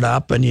narrow it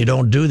up, and you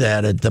don't do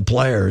that at the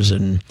Players.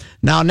 And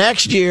now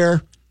next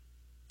year,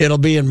 it'll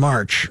be in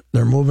March.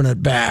 They're moving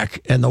it back,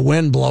 and the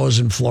wind blows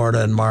in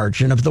Florida in March.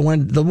 And if the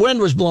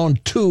wind was blowing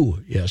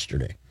 2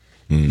 yesterday,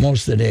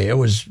 most of the day,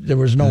 there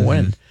was no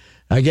wind.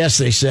 I guess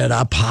they said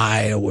up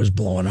high it was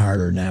blowing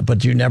harder than that,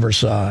 but you never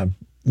saw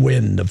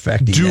wind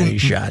affecting any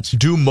shots.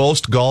 Do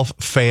most golf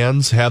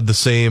fans have the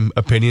same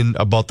opinion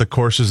about the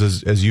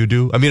courses as you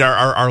do? I mean,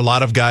 are a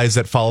lot of guys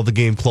that follow the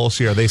game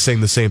closely, are they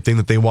saying the same thing,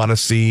 that they want to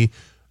see?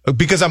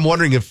 Because I'm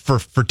wondering if for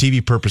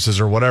TV purposes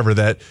or whatever,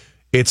 that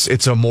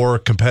it's a more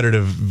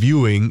competitive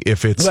viewing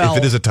if it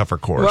is a tougher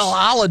course. Well,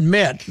 I'll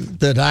admit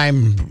that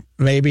I'm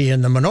maybe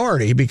in the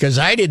minority because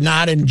I did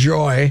not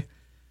enjoy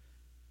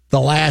the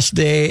last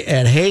day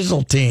at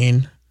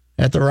Hazeltine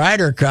at the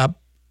Ryder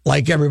Cup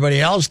like everybody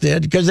else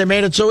did because they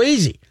made it so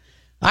easy.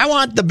 I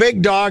want the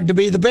big dog to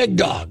be the big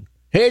dog.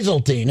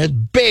 Hazeltine, it's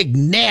big,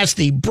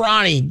 nasty,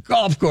 brawny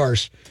golf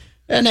course.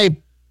 And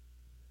they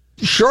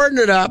shortened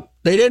it up.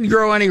 They didn't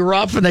grow any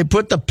rough, and they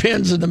put the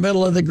pins in the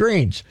middle of the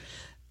greens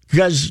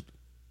because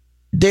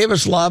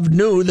Davis Love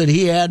knew that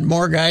he had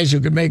more guys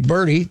who could make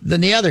birdie than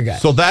the other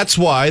guys. So that's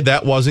why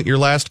that wasn't your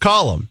last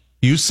column.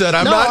 You said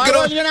I'm not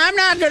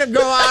going to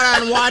go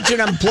out on watching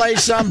them play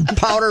some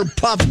powder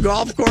puff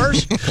golf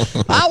course.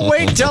 I'll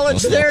wait till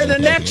it's there the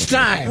next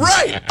time.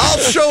 Right. I'll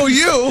show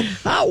you.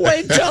 I'll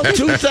wait till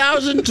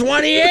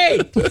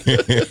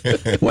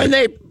 2028 when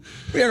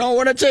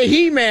it's a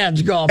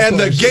He-Man's golf and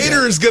course. And the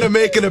Gator is going to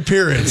make an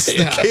appearance.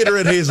 The Gator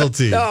at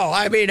Hazeltine. No,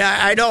 I mean,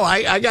 I know.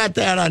 I got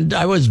that on.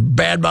 I was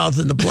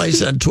bad-mouthing the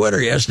place on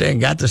Twitter yesterday and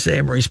got the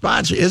same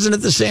response. Isn't it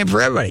the same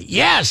for everybody?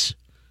 Yes.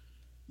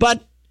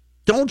 But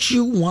don't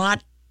you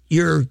want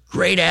your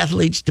great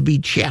athletes to be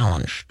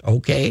challenged,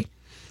 okay?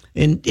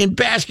 In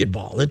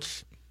basketball,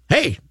 it's,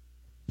 hey,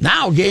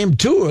 now game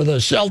 2 of the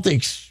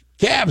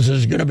Celtics-Cavs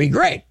is going to be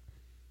great.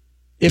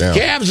 If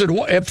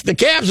the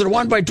Cavs had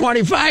won by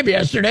 25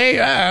 yesterday,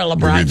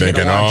 LeBron's going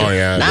to watch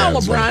it. Now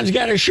LeBron's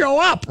got to show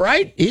up,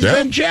 right? He's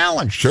been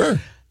challenged. Sure.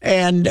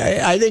 And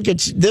I think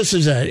this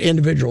is an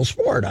individual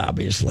sport,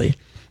 obviously.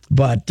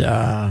 But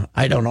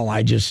I don't know.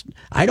 I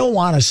don't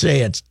want to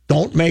say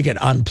don't make it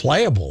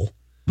unplayable,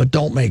 but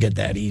don't make it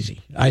that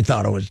easy. I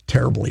thought it was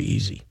terribly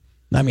easy.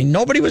 I mean,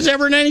 nobody was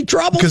ever in any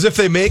trouble. Because if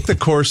they make the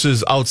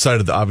courses outside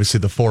of obviously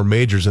the 4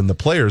 majors and the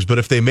Players, but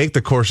if they make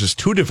the courses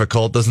too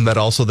difficult, doesn't that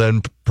also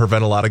then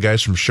prevent a lot of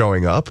guys from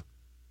showing up?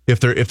 If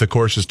the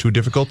course is too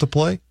difficult to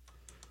play?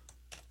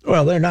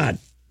 Well, they're not.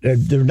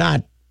 They're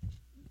not.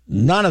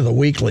 None of the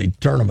weekly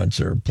tournaments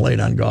are played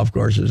on golf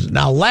courses.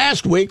 Now,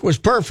 last week was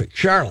perfect.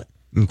 Charlotte.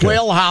 Okay.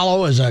 Quail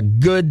Hollow is a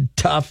good,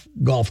 tough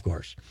golf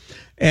course.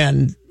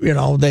 And,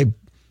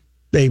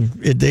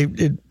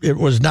 it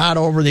was not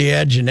over the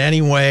edge in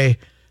any way,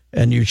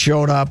 and you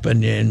showed up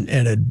and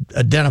it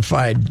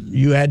identified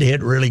you had to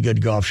hit really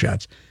good golf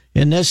shots.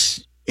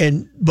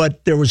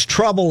 But there was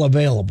trouble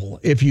available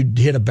if you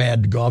hit a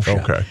bad golf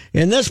shot. Okay.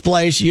 In this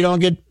place, you don't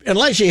get,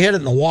 unless you hit it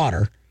in the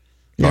water,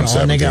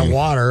 and they got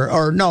water,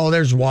 or no,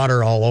 there's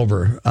water all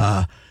over.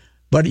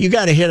 But you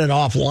got to hit it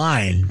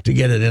offline to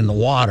get it in the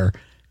water.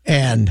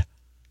 And,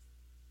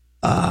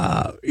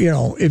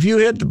 if you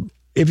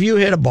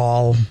hit a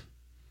ball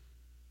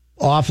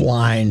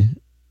offline,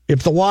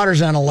 if the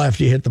water's on the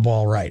left, you hit the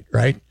ball right?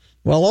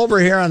 Well, over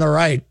here on the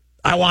right,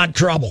 I want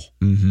trouble.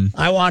 Mm-hmm.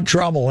 I want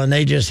trouble, and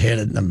they just hit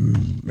it in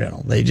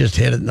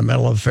the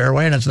middle of the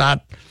fairway, and it's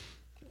not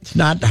It's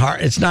not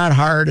hard. It's not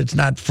hard. It's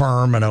not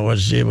firm, and it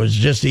was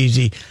just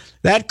easy.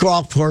 That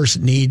golf course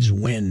needs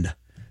wind,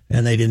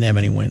 and they didn't have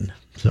any wind.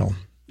 So,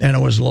 and it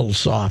was a little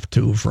soft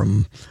too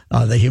from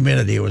the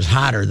humidity. It was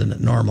hotter than it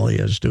normally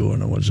is too,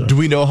 and it was. Do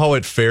we know how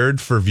it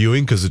fared for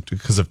viewing because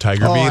of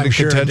Tiger being in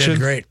sure contention? It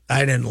did great.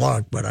 I didn't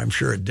look, but I'm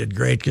sure it did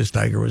great because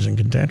Tiger was in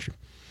contention.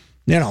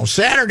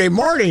 Saturday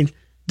morning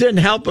didn't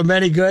help him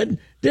any good.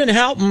 Didn't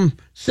help him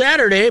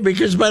Saturday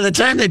because by the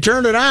time they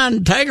turned it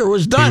on, Tiger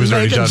was done. He was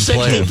already making done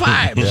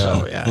 65. playing.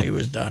 So, he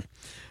was done.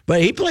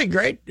 But he played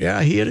great.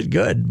 Yeah, he hit it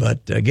good.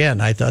 But, again,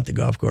 I thought the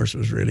golf course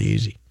was really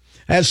easy.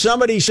 As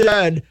somebody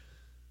said,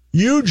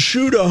 you'd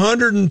shoot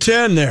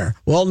 110 there.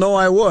 Well, no,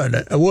 I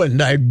would. I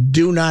wouldn't.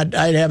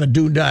 I'd have a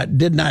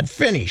did not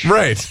finish.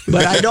 Right.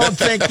 But I don't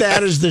think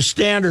that is the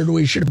standard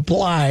we should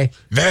apply.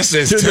 This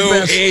is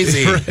too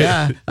easy.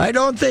 Yeah, I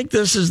don't think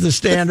this is the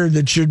standard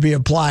that should be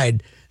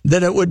applied.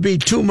 That it would be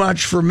too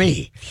much for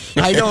me.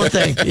 I don't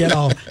think,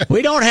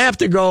 we don't have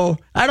to go,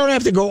 I don't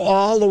have to go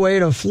all the way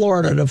to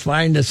Florida to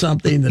find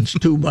something that's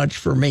too much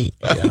for me.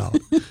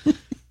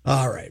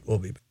 All right, we'll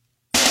be back.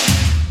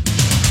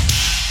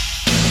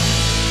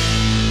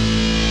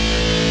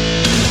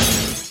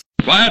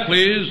 Quiet,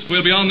 please.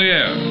 We'll be on the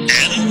air.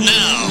 And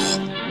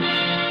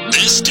now,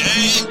 this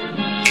day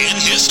in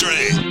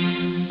history.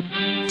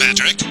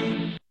 Patrick?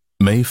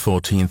 May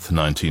 14th,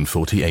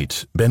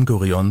 1948,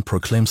 Ben-Gurion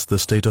proclaims the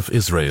State of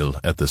Israel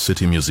at the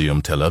City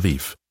Museum Tel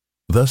Aviv.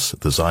 Thus,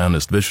 the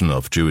Zionist vision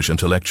of Jewish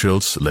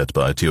intellectuals, led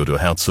by Theodor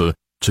Herzl,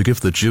 to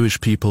give the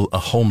Jewish people a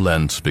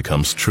homeland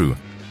becomes true.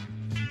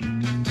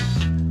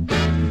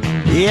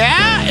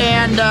 Yeah,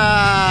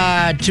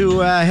 and to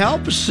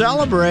help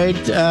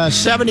celebrate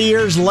 70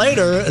 years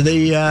later,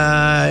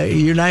 the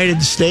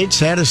United States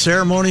had a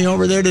ceremony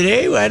over there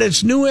today at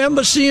its new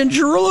embassy in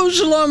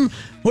Jerusalem,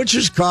 which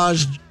has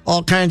caused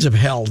all kinds of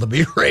hell to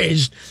be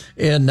raised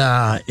in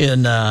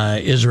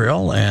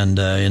Israel and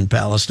in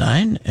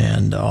Palestine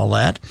and all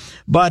that.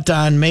 But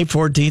on May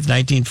 14th,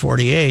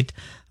 1948,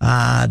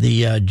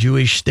 the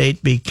Jewish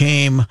state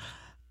became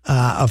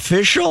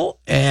official.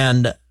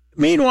 And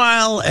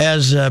meanwhile,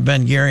 as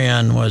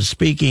Ben-Gurion was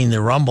speaking,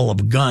 the rumble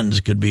of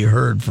guns could be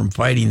heard from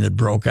fighting that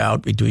broke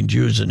out between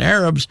Jews and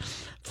Arabs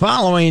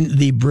following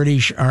the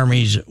British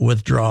Army's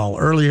withdrawal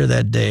earlier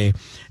that day.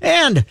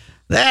 And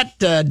that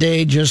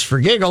day, just for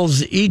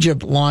giggles,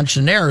 Egypt launched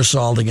an air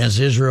assault against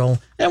Israel,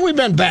 and we've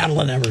been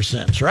battling ever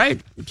since,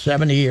 right?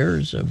 70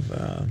 years of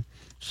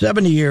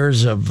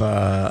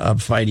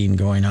fighting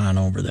going on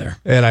over there.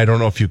 And I don't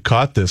know if you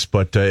caught this,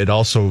 but it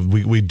also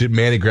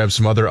Manny grabbed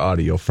some other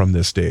audio from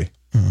this day.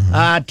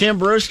 Mm-hmm. Tim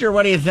Brewster,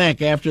 what do you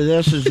think? After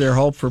this, is there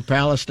hope for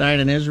Palestine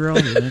and Israel?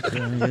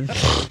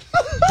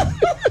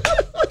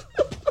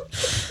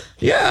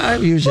 Yeah,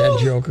 I've used that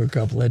joke a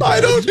couple of times.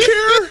 I don't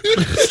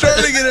care.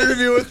 Starting an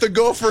interview with the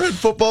Gopher head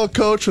football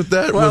coach with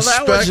that was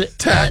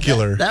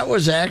spectacular. That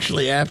was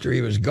actually after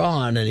he was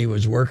gone and he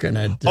was working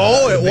at it Big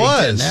was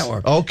Ten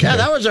Network. Okay. Yeah,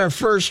 that was our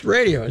first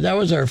radio. That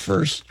was our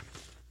first.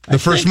 The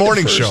first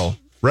morning show,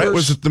 right?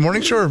 Was it the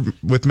morning show or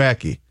with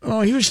Mackey?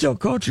 Oh, he was still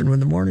coaching when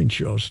the morning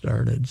show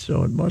started,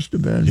 so it must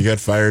have been. He got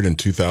fired in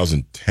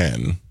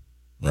 2010,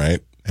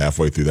 right?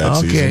 Halfway through that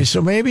season. Okay,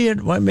 so maybe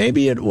it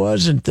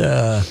wasn't.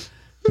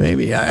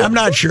 Maybe I'm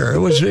not sure.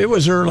 It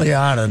was early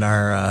on in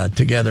our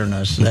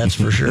togetherness. That's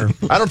for sure.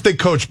 I don't think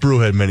Coach Brew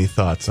had many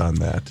thoughts on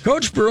that.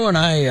 Coach Brew and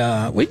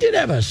I, we did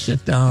have a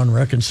sit-down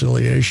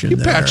reconciliation. You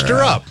patched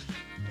her up.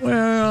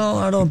 Well,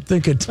 I don't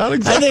think it's not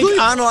exactly.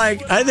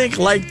 I think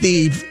like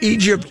the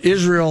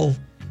Egypt-Israel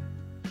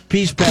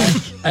peace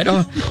pact, I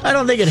don't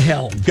think it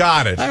held.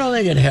 Got it. I don't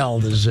think it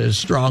held as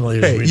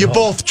strongly as we you hoped.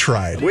 both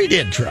tried. We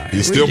did try.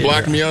 You still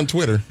blocked me on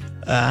Twitter.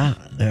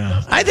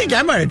 Yeah. I think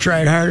I might have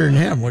tried harder than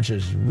him, which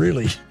is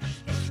really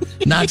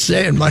not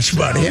saying much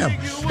about him.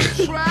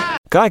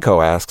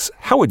 Geico asks,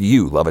 how would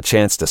you love a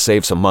chance to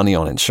save some money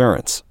on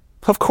insurance?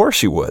 Of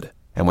course you would.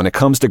 And when it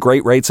comes to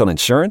great rates on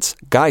insurance,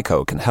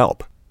 Geico can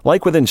help.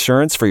 Like with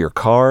insurance for your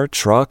car,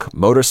 truck,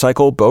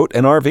 motorcycle, boat,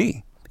 and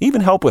RV.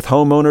 Even help with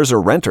homeowners or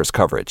renters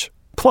coverage.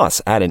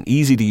 Plus, add an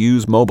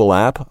easy-to-use mobile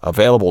app,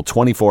 available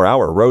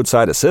 24-hour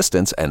roadside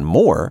assistance, and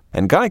more,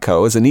 and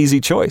Geico is an easy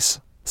choice.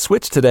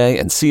 Switch today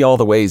and see all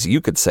the ways you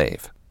could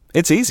save.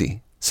 It's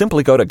easy.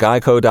 Simply go to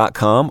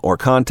geico.com or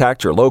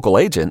contact your local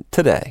agent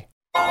today.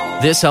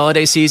 This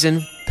holiday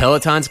season,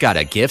 Peloton's got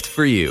a gift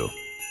for you.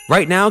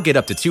 Right now, get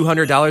up to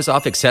 $200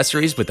 off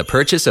accessories with the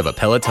purchase of a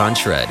Peloton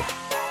Shred.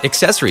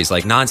 Accessories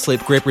like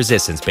non-slip grip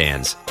resistance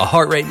bands, a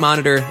heart rate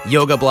monitor,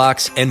 yoga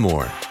blocks, and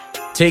more.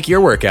 Take your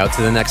workout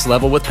to the next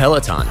level with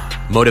Peloton.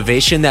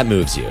 Motivation that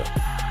moves you.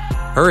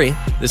 Hurry,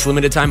 this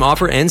limited time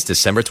offer ends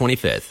December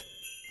 25th.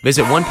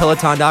 Visit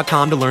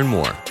onepeloton.com to learn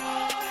more.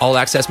 All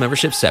access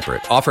membership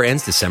separate. Offer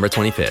ends December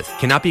 25th.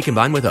 Cannot be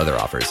combined with other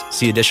offers.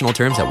 See additional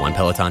terms at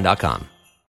onepeloton.com.